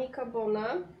Ceramica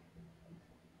Bona.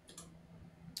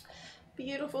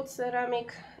 Beautiful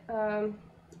ceramic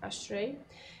ashtray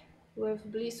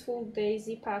with blissful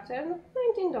daisy pattern,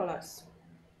 $19.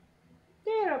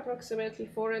 They are approximately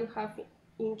 4.5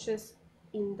 inches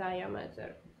in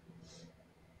diameter.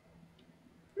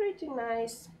 Pretty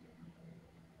nice.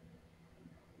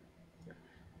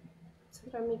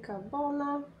 Ceramica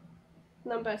Bona,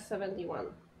 number 71.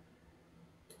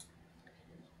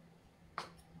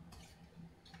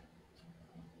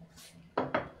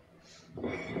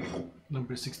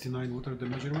 Number 69, what are the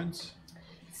measurements?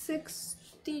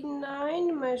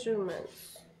 69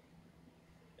 measurements.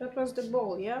 That was the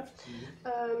ball, yeah?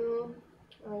 I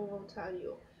will tell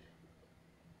you.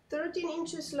 13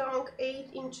 inches long, 8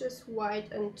 inches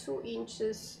wide, and 2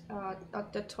 inches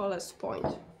at the tallest point.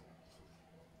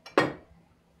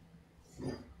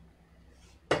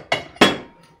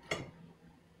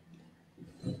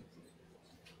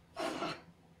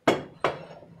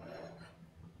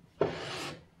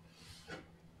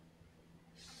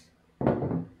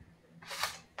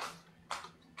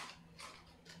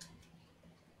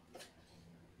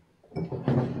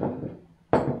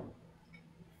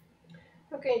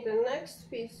 Okay, the next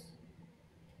piece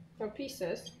or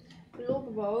pieces,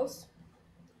 loop balls,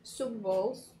 soup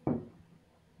balls.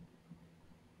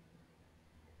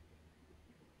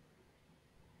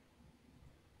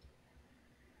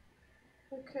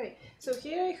 Okay, so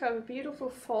here I have a beautiful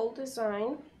fall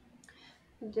design.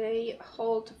 They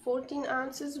hold 14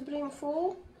 ounces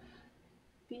brimful,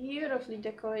 beautifully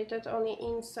decorated on the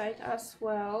inside as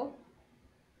well.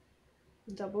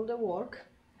 Double the work.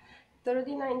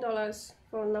 $39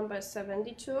 for number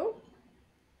 72.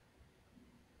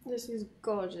 This is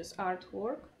gorgeous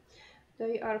artwork.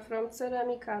 They are from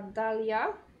Ceramica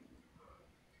Dahlia.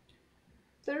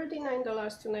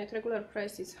 $39 tonight. Regular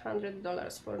price is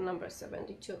 $100 for number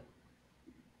 72.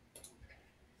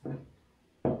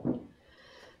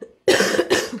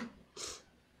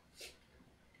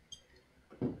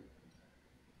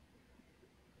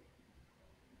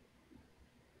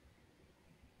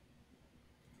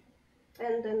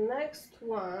 And the next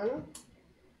one,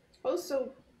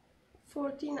 also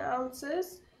 14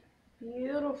 ounces,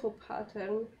 beautiful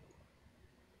pattern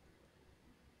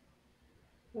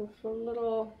with a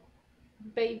little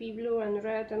baby blue and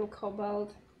red and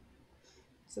cobalt,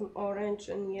 some orange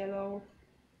and yellow,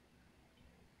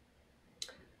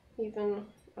 even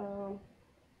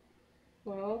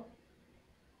well,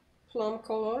 plum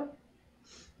color.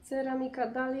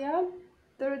 Ceramica Dahlia,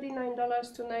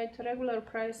 $39 tonight. Regular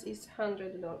price is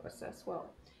 $100 as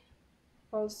well.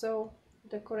 Also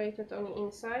decorated on the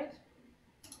inside.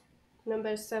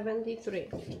 Number 73.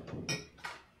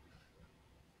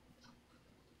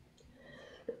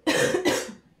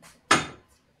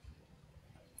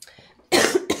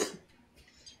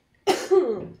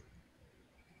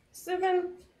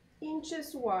 Seven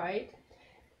inches wide,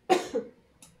 10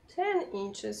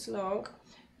 inches long,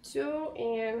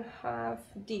 2.5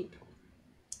 deep.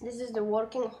 This is the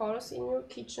working horse in your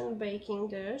kitchen baking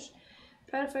dish.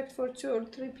 Perfect for 2 or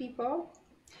 3 people.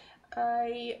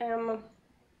 I am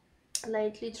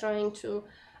lately trying to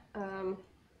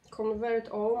convert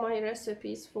all my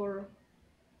recipes for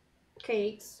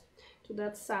cakes to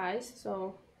that size,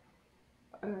 so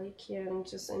I can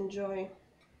just enjoy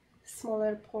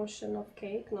smaller portion of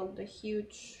cake, not the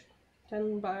huge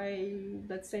 10 by,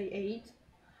 let's say, 8.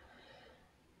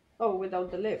 Oh, without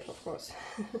the lid, of course.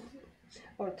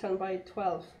 Or 10 by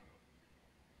 12.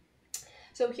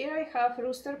 So here I have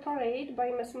Rooster Parade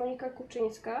by Miss Monika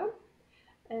Kuczyńska,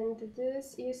 and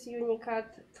this is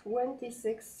Unicat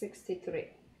 2663.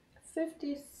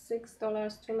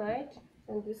 $56 tonight,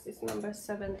 and this is number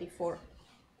 74.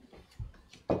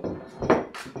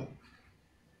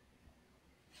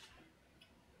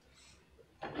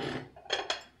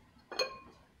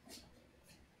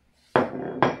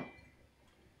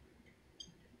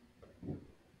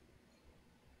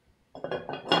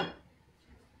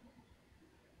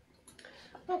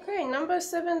 Okay, number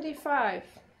 75.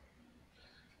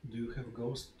 Do you have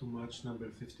ghost to match number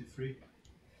 53?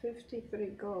 53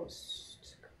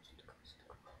 Ghost.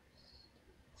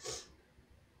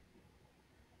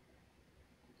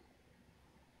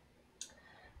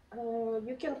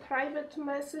 You can private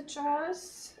message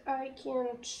us. I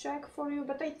can check for you,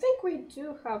 but I think we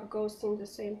do have ghosts in the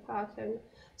same pattern.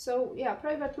 So yeah,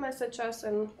 private message us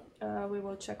and we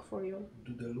will check for you.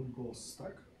 Do the loop balls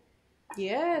stack?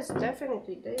 Yes,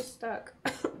 definitely, they stuck.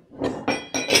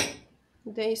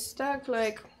 They stuck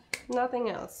like nothing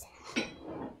else.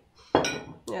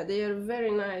 Yeah, they are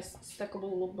very nice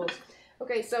stackable loop balls.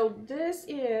 Okay, so this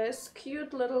is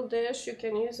cute little dish. You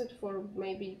can use it for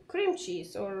maybe cream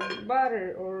cheese or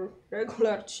butter or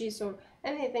regular cheese or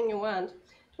anything you want.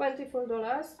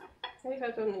 $24. I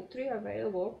had only 3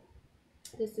 available.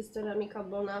 This is Ceramica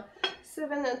Bona,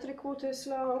 7 3/4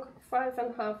 long,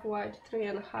 5.5 wide,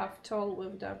 3.5 tall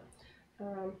with the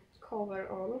cover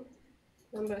on.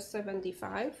 Number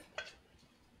 75.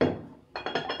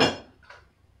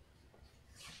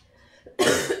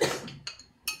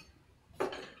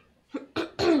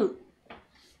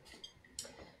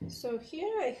 So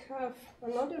here I have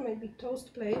another maybe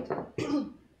toast plate.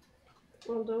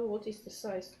 Although what is the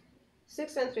size?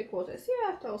 6 3/4.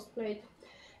 Yeah, toast plate.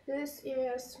 This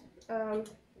is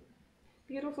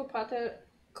beautiful pattern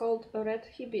called Red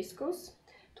Hibiscus.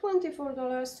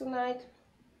 $24 tonight.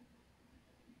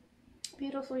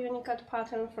 Beautiful unique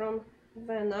pattern from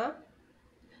Vena.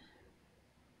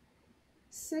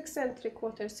 6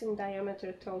 3/4 in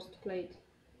diameter toast plate.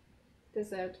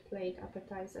 Dessert plate,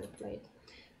 appetizer plate.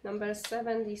 Number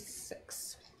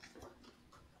 76.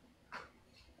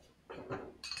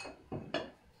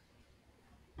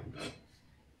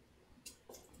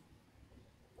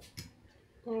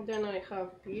 And then I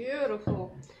have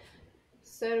beautiful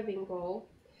serving bowl.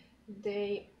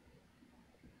 They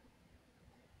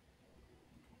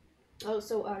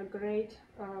also are great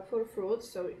for fruit,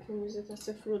 so you can use it as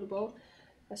a fruit bowl.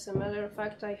 As a matter of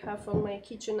fact, I have on my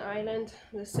kitchen island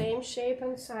the same shape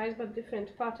and size but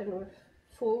different pattern with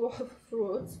full of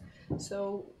fruits.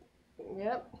 So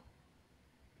yeah,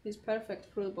 it's perfect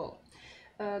fruit bowl.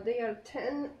 They are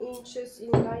 10 inches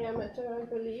in diameter, I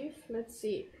believe. Let's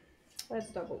see,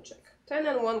 let's double check. 10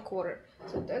 1/4.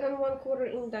 So 10 1/4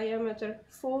 in diameter,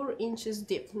 4 inches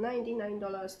deep.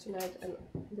 $99 tonight, and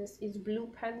this is blue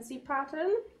pansy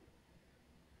pattern.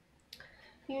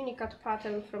 Unique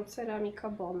pattern from Ceramica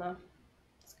Bona.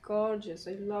 It's gorgeous.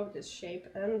 I love this shape,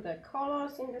 and the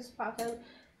colors in this pattern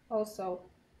also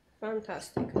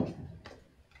fantastic.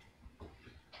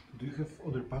 Do you have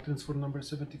other patterns for number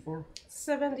 74?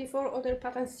 74 other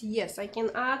patterns, yes. I can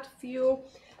add few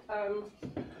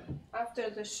after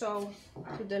the show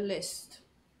to the list.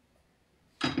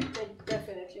 I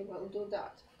definitely will do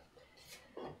that.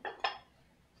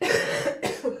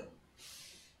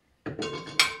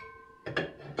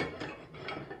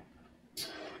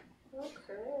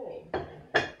 Okay.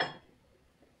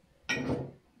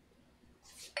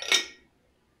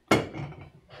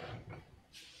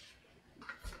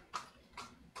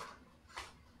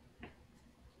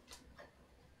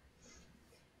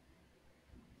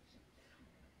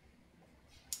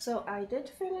 So I did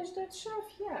finish that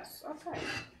shelf, yes, okay.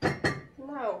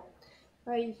 Now,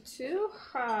 I do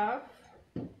have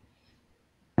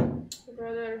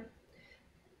rather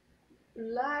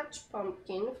large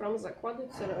pumpkin from Zakłady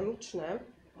Ceramiczne.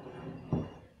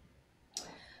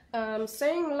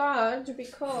 Saying large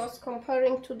because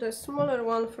comparing to the smaller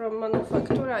one from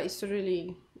Manufaktura is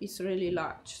really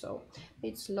large. So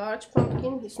it's large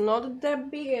pumpkin. It's not the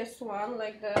biggest one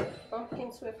like the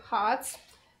pumpkins with hearts,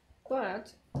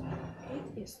 but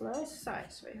it is nice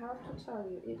size. I have to tell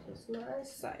you, it is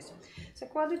nice size.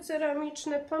 Zakłady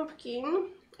Ceramiczne pumpkin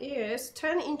is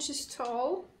 10 inches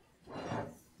tall,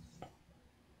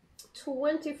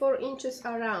 24 inches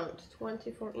around,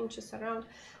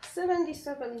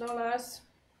 $77.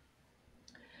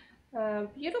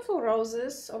 Beautiful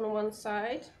roses on one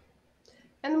side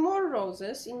and more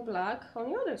roses in black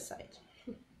on the other side.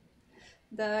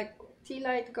 The tea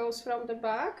light goes from the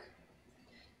back.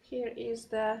 Here is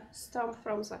the stamp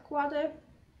from Zakłady,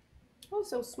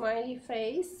 also smiley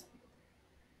face.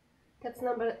 That's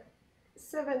number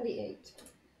 78.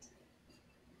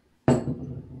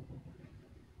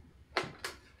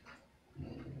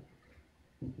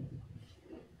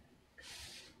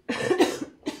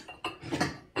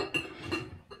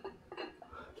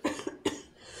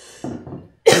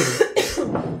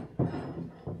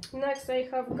 Next I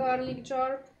have garlic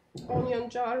jar, onion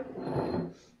jar.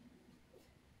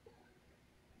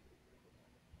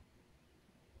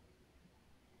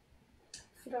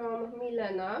 From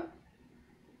Milena.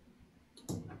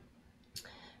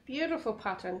 Beautiful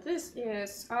pattern. This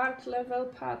is art level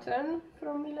pattern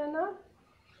from Milena.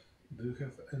 Do you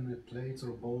have any plates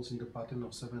or bowls in the pattern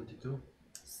of 72?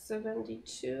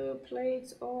 72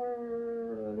 plates,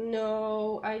 or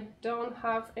no, I don't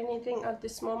have anything at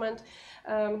this moment.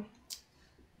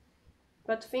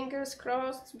 But fingers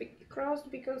crossed,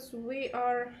 because we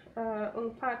are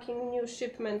unpacking new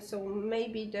shipment, so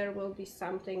maybe there will be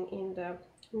something in the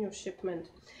new shipment.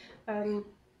 The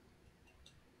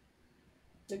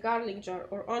garlic jar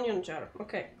or onion jar,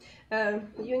 okay.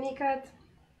 Unicat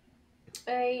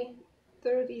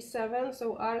A37,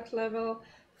 so art level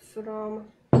from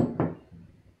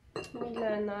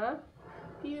Milena.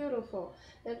 Beautiful.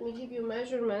 Let me give you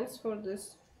measurements for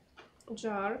this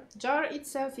jar. Jar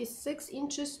itself is 6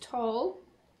 inches tall.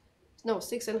 No,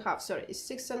 6.5, sorry, it's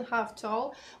 6.5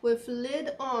 tall, with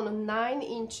lid on 9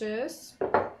 inches.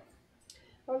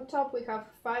 On top we have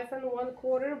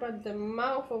 5.25, but the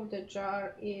mouth of the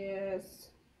jar is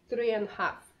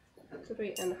 3.5.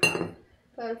 3.5.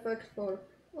 Perfect for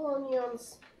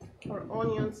onions, or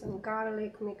onions and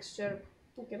garlic mixture.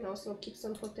 You can also keep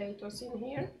some potatoes in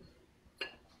here.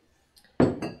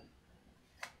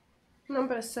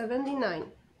 Number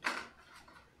 79.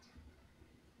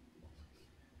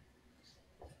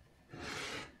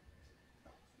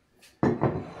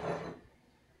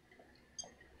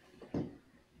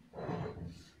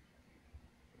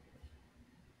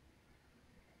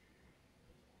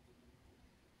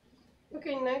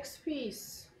 Okay, next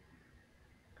piece.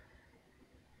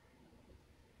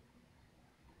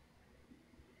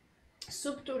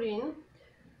 Soup tureen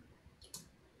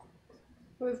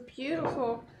with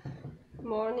beautiful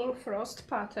morning frost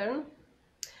pattern.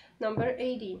 Number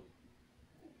 80.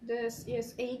 This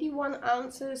is 81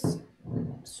 ounces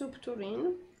soup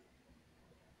tureen.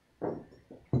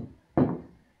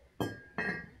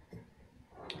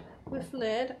 With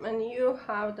lid, and you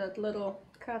have that little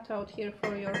cutout here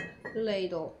for your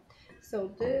ladle. So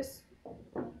this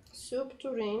soup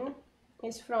tureen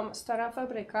is from Stara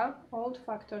Fabryka, old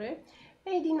factory,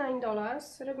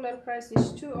 $89. Regular price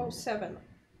is $207.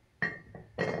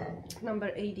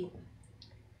 Number 80.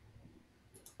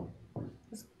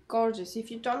 It's gorgeous.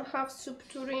 If you don't have soup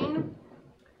tureen,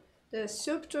 the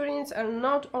soup tureens are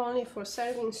not only for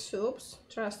serving soups.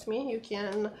 Trust me, you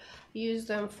can use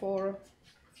them for,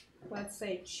 let's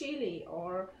say, chili,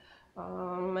 or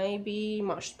maybe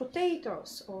mashed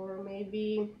potatoes, or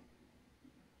maybe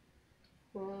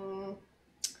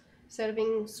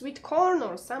serving sweet corn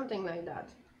or something like that.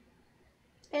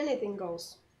 Anything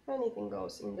goes. Anything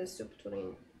goes in the soup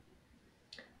tureen.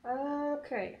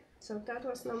 Okay, so that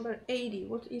was number 80.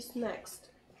 What is next?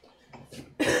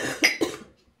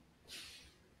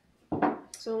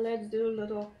 So let's do a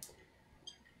little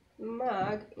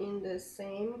mug in the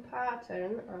same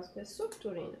pattern as the soup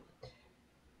tureen.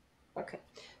 Okay,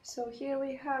 so here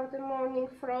we have the morning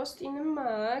frost in a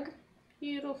mug.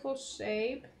 Beautiful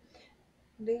shape.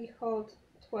 They hold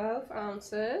 12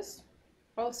 ounces.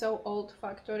 Also old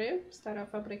factory, Stara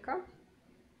Fabryka.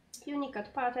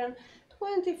 Unicat pattern,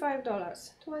 $25.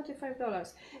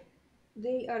 $25.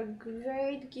 They are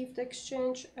great gift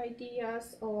exchange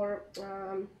ideas, or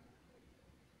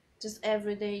just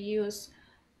everyday use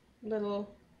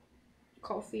little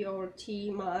coffee or tea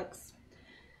mugs.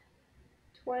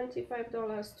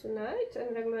 $25 tonight,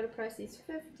 and regular price is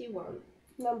 $51.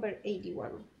 Number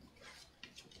 81.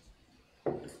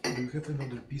 Do you have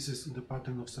another pieces in the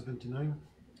pattern of 79?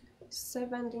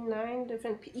 79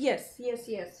 different. Yes.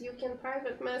 You can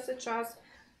private message us,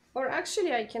 or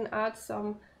actually I can add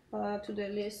some to the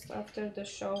list after the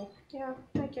show. Yeah,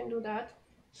 I can do that.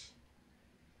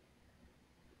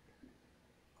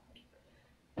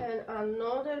 And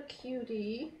another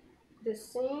cutie, the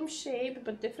same shape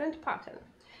but different pattern.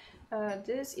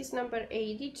 This is number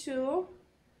 82,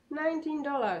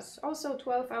 $19. Also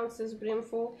 12 ounces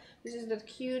brimful. This is that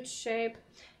cute shape.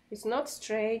 It's not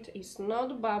straight, it's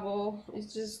not bubble,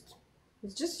 it's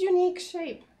just unique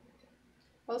shape.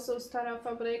 Also Stara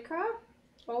Fabryka,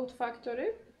 old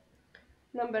factory.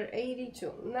 Number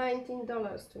 82,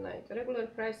 $19 tonight. Regular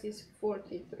price is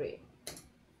 $43.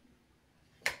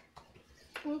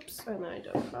 Oops, and I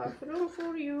don't have room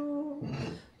for you.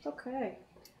 Okay,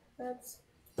 let's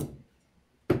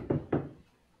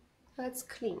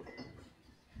clean.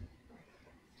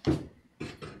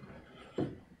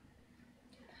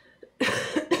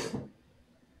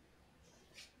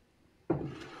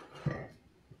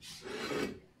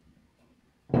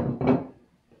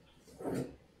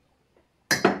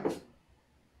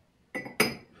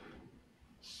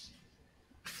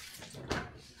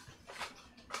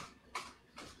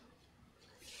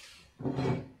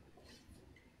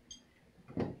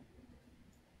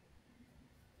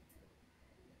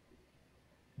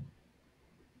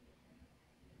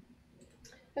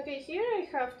 Okay, here I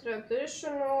have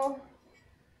traditional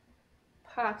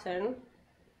pattern.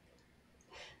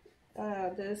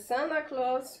 The Santa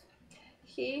Claus,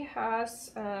 he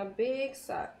has a big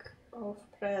sack of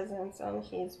presents on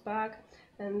his back,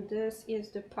 and this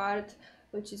is the part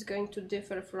which is going to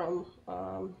differ from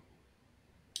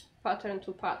pattern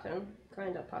to pattern,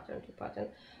 kind of pattern to pattern,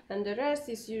 and the rest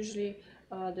is usually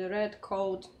the red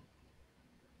coat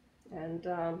and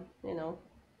you know,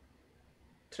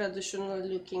 traditional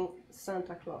looking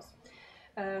Santa Claus.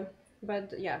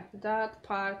 But yeah, that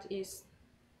part is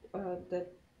the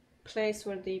place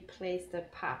where they place the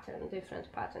pattern,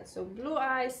 different patterns. So blue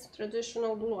eyes,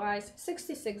 traditional blue eyes,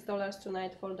 $66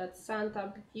 tonight for that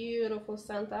Santa, beautiful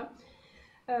Santa.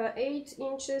 8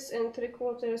 inches and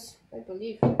 3/4, I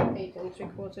believe 8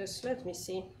 3/4, let me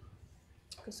see,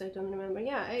 because I don't remember.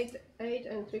 Yeah, 8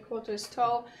 3/4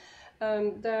 tall.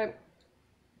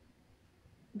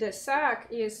 The sack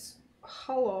is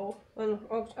hollow, and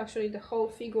actually the whole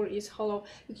figure is hollow.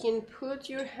 You can put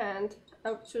your hand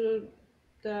up to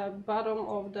the bottom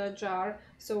of the jar,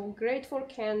 so great for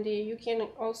candy. You can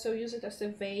also use it as a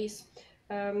vase.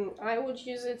 I would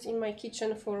use it in my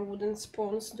kitchen for wooden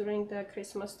spoons during the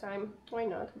Christmas time. Why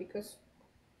not? Because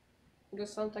the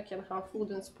Santa can have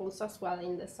wooden spoons as well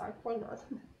in the sack. Why not?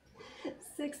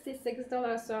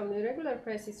 $66. So the regular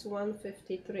price is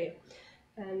 $153,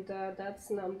 and that's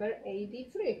number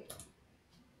 83.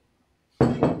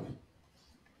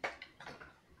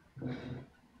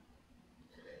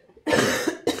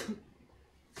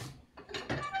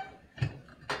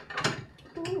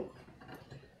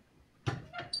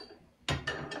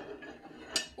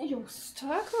 You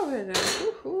stuck over there.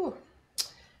 Woohoo.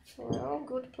 Well,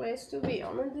 good place to be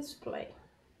on a display.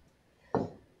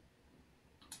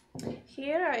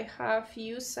 Here I have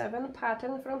U7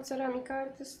 pattern from Ceramika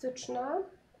Artystyczna.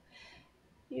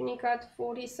 Unicat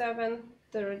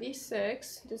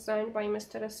 4736, designed by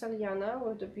Mr. Saliana,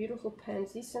 with the beautiful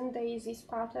pansies and daisies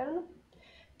pattern.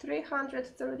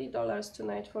 $330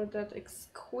 tonight for that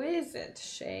exquisite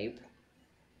shape.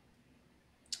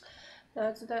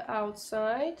 That's the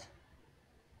outside.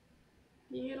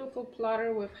 Beautiful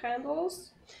platter with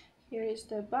handles. Here is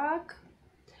the back.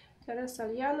 Teresa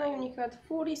Liana, Unicat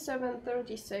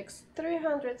 4736,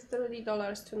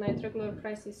 $330 tonight. Regular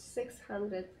price is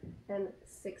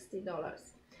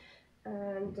 $660.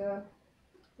 And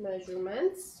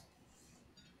measurements: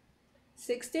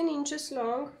 16 inches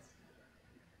long,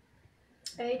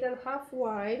 8.5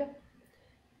 wide,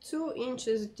 2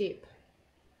 inches deep.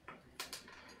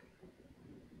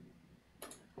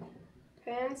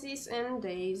 Pansies and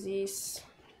daisies,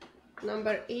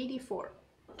 number 84.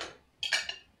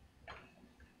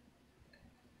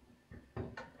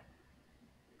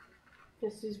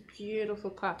 This is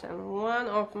beautiful pattern, one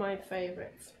of my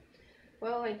favorites.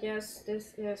 Well, I guess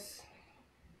this is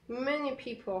many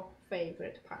people's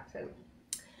favorite pattern.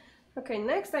 Okay,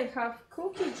 next I have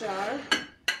cookie jar,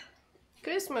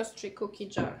 Christmas tree cookie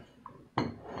jar.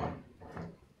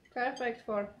 Perfect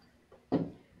for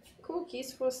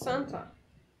cookies for Santa.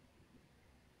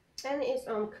 And it's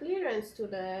on clearance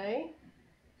today,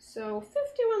 so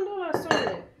 $51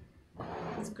 only.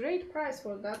 It's a great price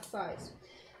for that size.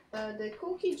 The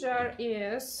cookie jar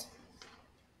is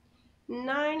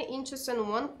 9 inches and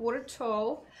 1/4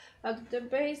 tall. At the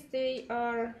base they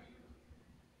are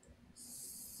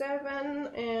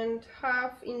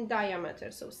 7.5 in diameter,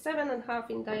 so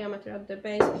 7.5 in diameter at the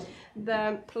base.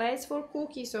 The place for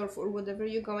cookies or for whatever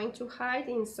you're going to hide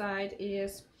inside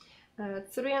is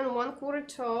 3 1/4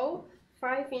 tall,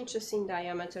 5 inches in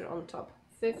diameter on top.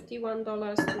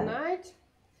 $51 tonight.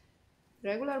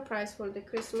 Regular price for the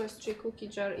Christmas tree cookie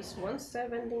jar is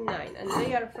 $179, and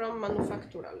they are from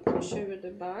Manufaktura. Let me show you the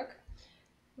back.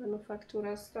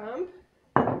 Manufaktura stamp.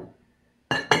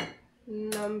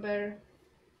 Number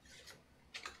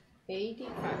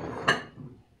 85.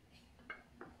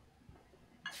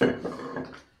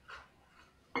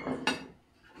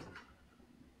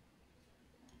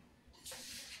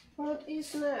 What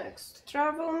is next?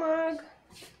 Travel mug.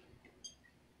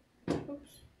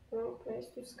 Oops, wrong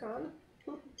place to scan.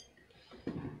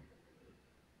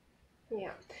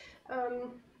 Yeah.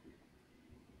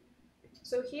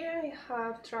 So here I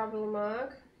have travel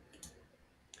mug.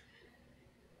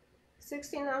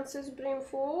 16 ounces brim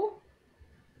full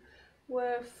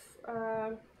with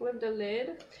the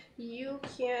lid. You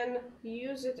can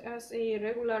use it as a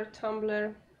regular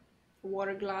tumbler,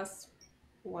 water glass,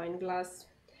 wine glass,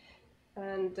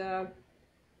 and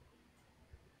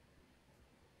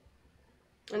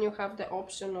you have the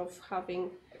option of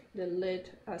having the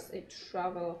lid as a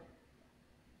travel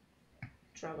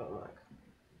mug.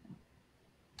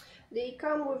 They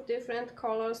come with different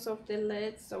colors of the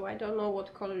lids, so I don't know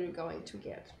what color you're going to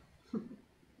get.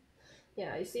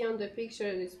 Yeah, I see on the picture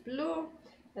it is blue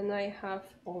and I have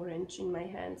orange in my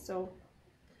hand, so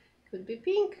could be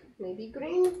pink, maybe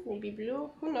green, maybe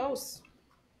blue, who knows.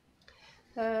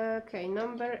 Okay,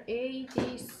 number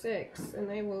 86,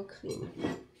 and I will clean.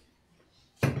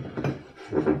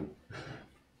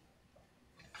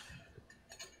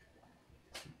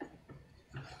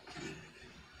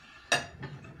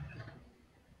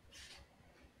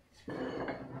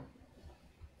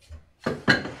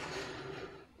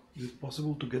 Is it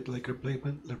possible to get like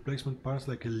replacement parts,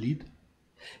 like a lead?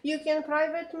 You can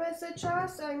private message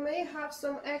us. I may have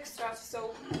some extras,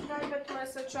 so private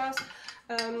message us,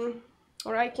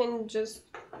 or I can just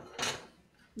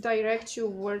direct you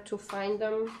where to find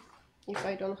them if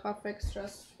I don't have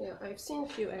extras. Yeah, I've seen a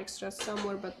few extras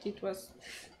somewhere, but it was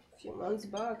a few months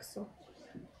back, so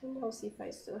who knows if I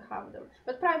still have them.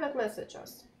 But private message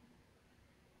us.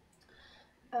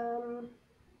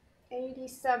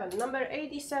 87. Number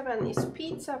 87 is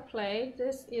pizza plate.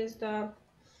 This is the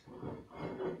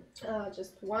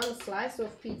just one slice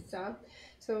of pizza,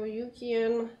 so you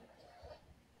can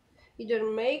either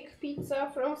make pizza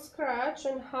from scratch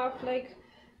and have like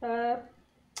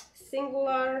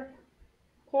singular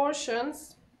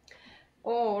portions,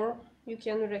 or you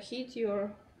can reheat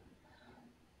your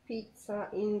pizza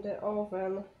in the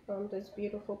oven on this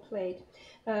beautiful plate.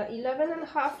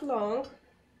 11.5 long,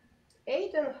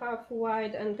 8.5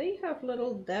 wide, and they have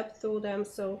little depth to them,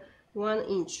 so 1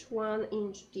 inch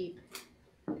deep.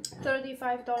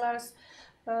 $35.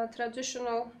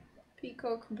 Traditional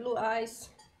peacock blue eyes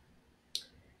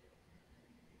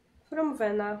from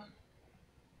Vena,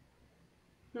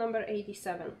 number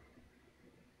 87.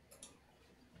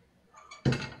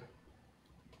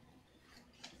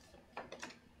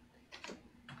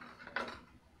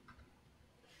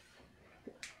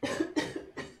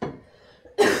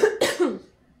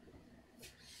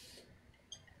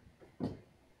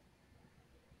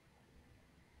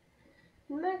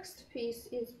 Next piece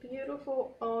is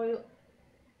beautiful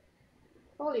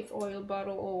olive oil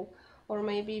bottle, or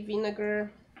maybe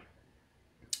vinegar.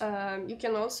 You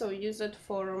can also use it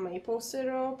for maple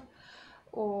syrup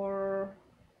or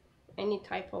any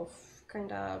type of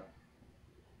kind of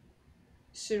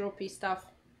syrupy stuff,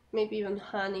 maybe even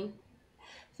honey.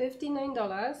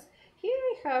 $59. Here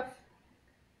I have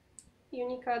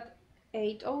Unicat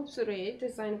 803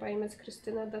 designed by Miss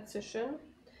Krystyna Dacyszyn.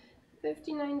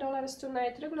 $59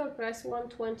 tonight, regular price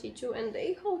 $122, and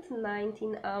they hold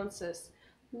 19 ounces.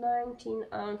 19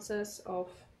 ounces of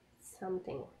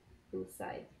something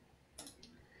inside.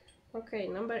 Okay,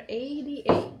 number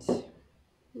 88.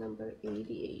 Number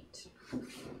 88.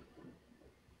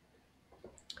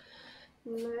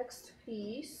 Next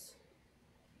piece.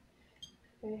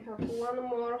 I have one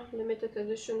more limited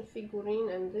edition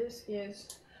figurine, and this is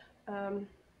a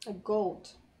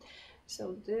goat.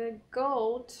 So the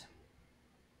goat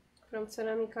from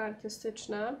Ceramika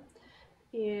Artystyczna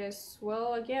is,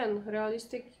 well, again,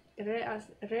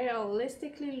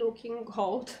 realistically looking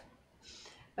goat.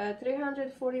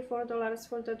 $344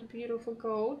 for that beautiful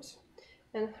goat.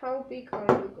 And how big are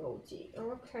you, goatee?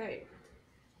 Okay,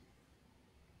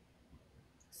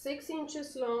 6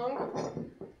 inches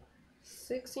long.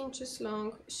 6 inches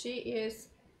long. She is,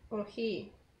 or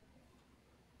he,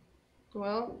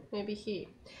 well, maybe he,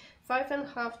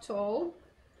 5.5 tall.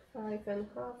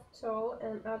 5.5 tall,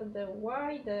 and at the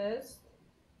widest,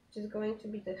 which is going to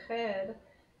be the head,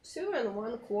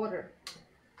 2.25.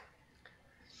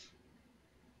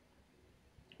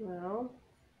 Well,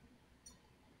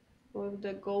 with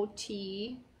the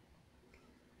goatee,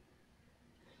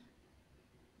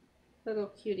 little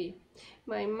cutie.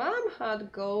 My mom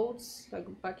had goats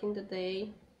like back in the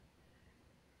day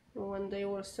when they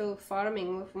were still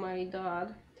farming with my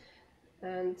dad,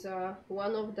 and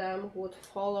one of them would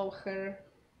follow her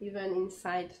even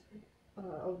inside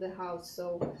of the house.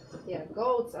 So yeah,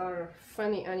 goats are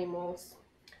funny animals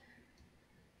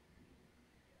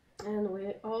and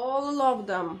we all love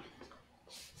them.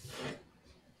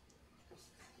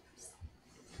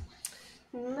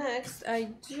 Next, I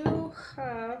do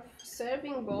have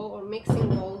serving bowl or mixing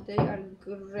bowl. They are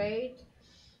great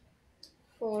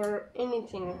for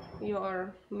anything you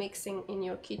are mixing in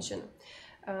your kitchen.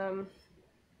 9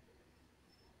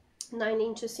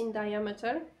 inches in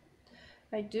diameter.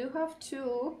 I do have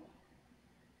two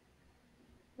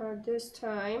this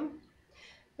time.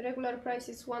 Regular price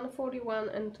is $141,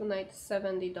 and tonight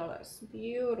 $70.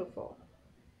 Beautiful.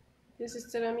 This is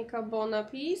Ceramika Bona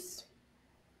piece,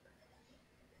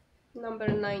 number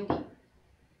 90.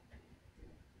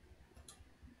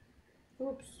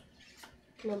 Oops,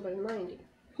 number 90.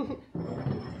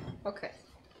 Okay.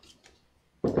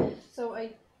 So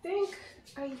I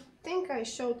think I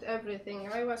showed everything.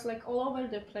 I was like all over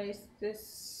the place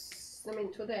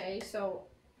today, so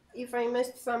if I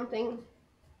missed something,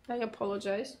 I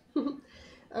apologize.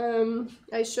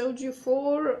 I showed you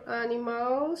 4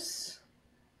 animals.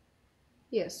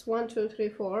 Yes, 1, 2, 3,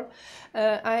 4.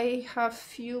 I have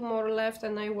few more left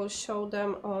and I will show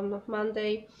them on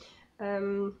Monday.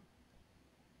 And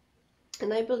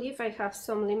I believe I have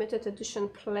some limited edition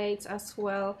plates as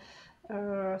well.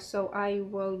 So I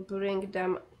will bring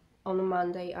them on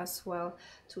Monday as well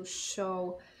to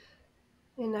show.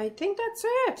 And I think that's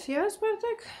it. Yes,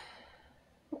 Bartek?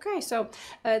 Okay, so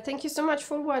thank you so much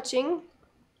for watching.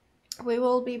 We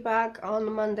will be back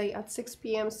on Monday at 6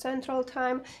 p.m. Central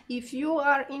Time. If you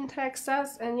are in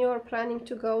Texas and you are planning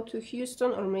to go to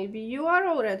Houston, or maybe you are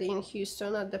already in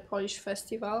Houston at the Polish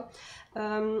Festival,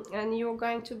 and you're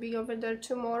going to be over there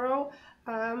tomorrow,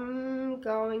 I'm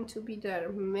going to be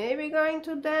there. Maybe going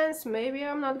to dance, maybe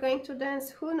I'm not going to dance,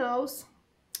 who knows?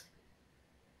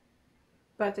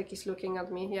 Bartek is looking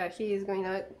at me. Yeah, he is going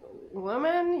to,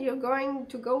 woman, you're going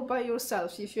to go by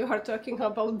yourself if you are talking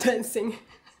about dancing.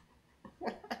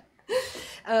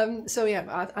 So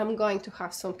yeah, I'm going to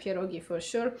have some pierogi for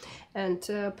sure, and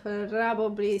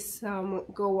probably some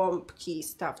gołąbki,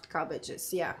 stuffed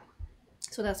cabbages. Yeah,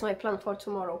 so that's my plan for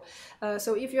tomorrow.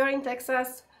 So if you're in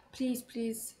Texas,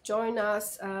 please join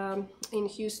us in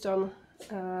Houston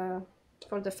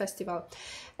for the festival.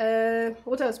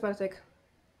 What else, Bartek?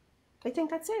 I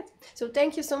think that's it. So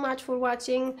thank you so much for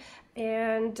watching,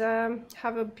 and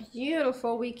have a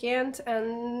beautiful weekend,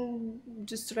 and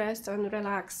just rest and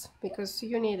relax because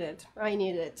you need it. I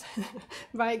need it.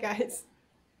 Bye guys.